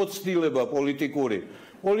გამოცდილება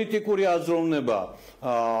პოლიტიკური აზროვნება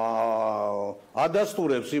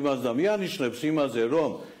ადასტურებს იმას და მიანიშნებს იმაზე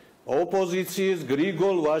რომ ოპოზიციის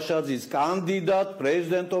გრიგოლ ვაშაძის კანდიდატ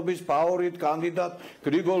პრეზიდენტობის ფავორიტ კანდიდატ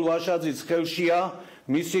გრიგოლ ვაშაძის ხელშია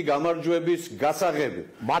მისი გამარჯვების გასაღები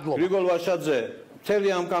გრიგოლ ვაშაძე მთელი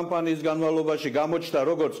ამ კამპანიის განმავლობაში გამოჩნდა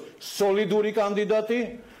როგორც სოლიდური კანდიდატი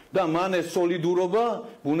და მან ეს სოლიდურობა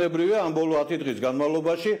ბუნებრივია ამ ბოლო 10 დღის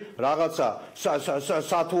განმავლობაში რაღაცა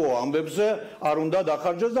სათუო ამბებზე არ უნდა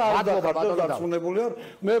დახარჯოს და არ დახარჯოს დარწმუნებული ვარ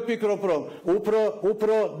მე ვფიქრობ რომ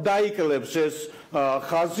უფრო დაიკლებს ეს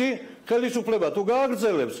ხაზი ხელისუფლება თუ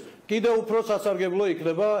გააგრძელებს კიდევ უფრო სასარგებლო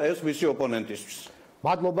იქნება ეს მისი ოპონენტისთვის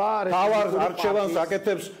მადლობა თავარ არჩევანს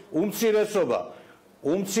აკეთებს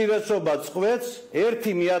უმცირესობა წყვეტს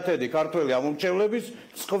 1/10 ქართველი ამომრჩევლების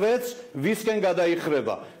წყვეტს ვისკენ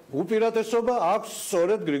გადაიხრება უპირატესობა აქვს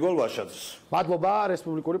სწორედ გრიგოლ ვაშაძეს. მადლობა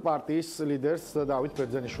რესპუბლიკური პარტიის ლიდერს დავით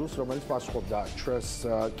ბერძენიშვილს, რომელიც პასუხობდა ჩვენს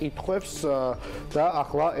კითხვებს და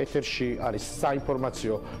ახლა ეთერში არის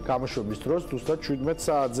საინფორმაციო გამოშვების დროს, ზუსტად 17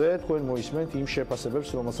 საათზე თქვენ მოისმენთ იმ შეფასებებს,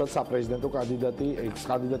 რომელსაც საპრეზიდენტო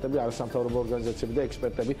კანდიდატები, არასამთავრობო ორგანიზაციები და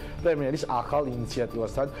ექსპერტები პრემიერის ახალ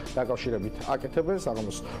ინიციატივასთან დაკავშირებით აკეთებენ.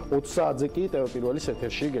 საღამოს 20 საათზე კი ტელეპირველის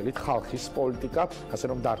ეთერში გელით ხალხის პოლიტიკა, ასე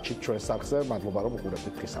რომ დარჩით ჩვენს სახზე. მადლობა რომ უყურებთ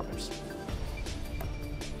დღის ამბებს.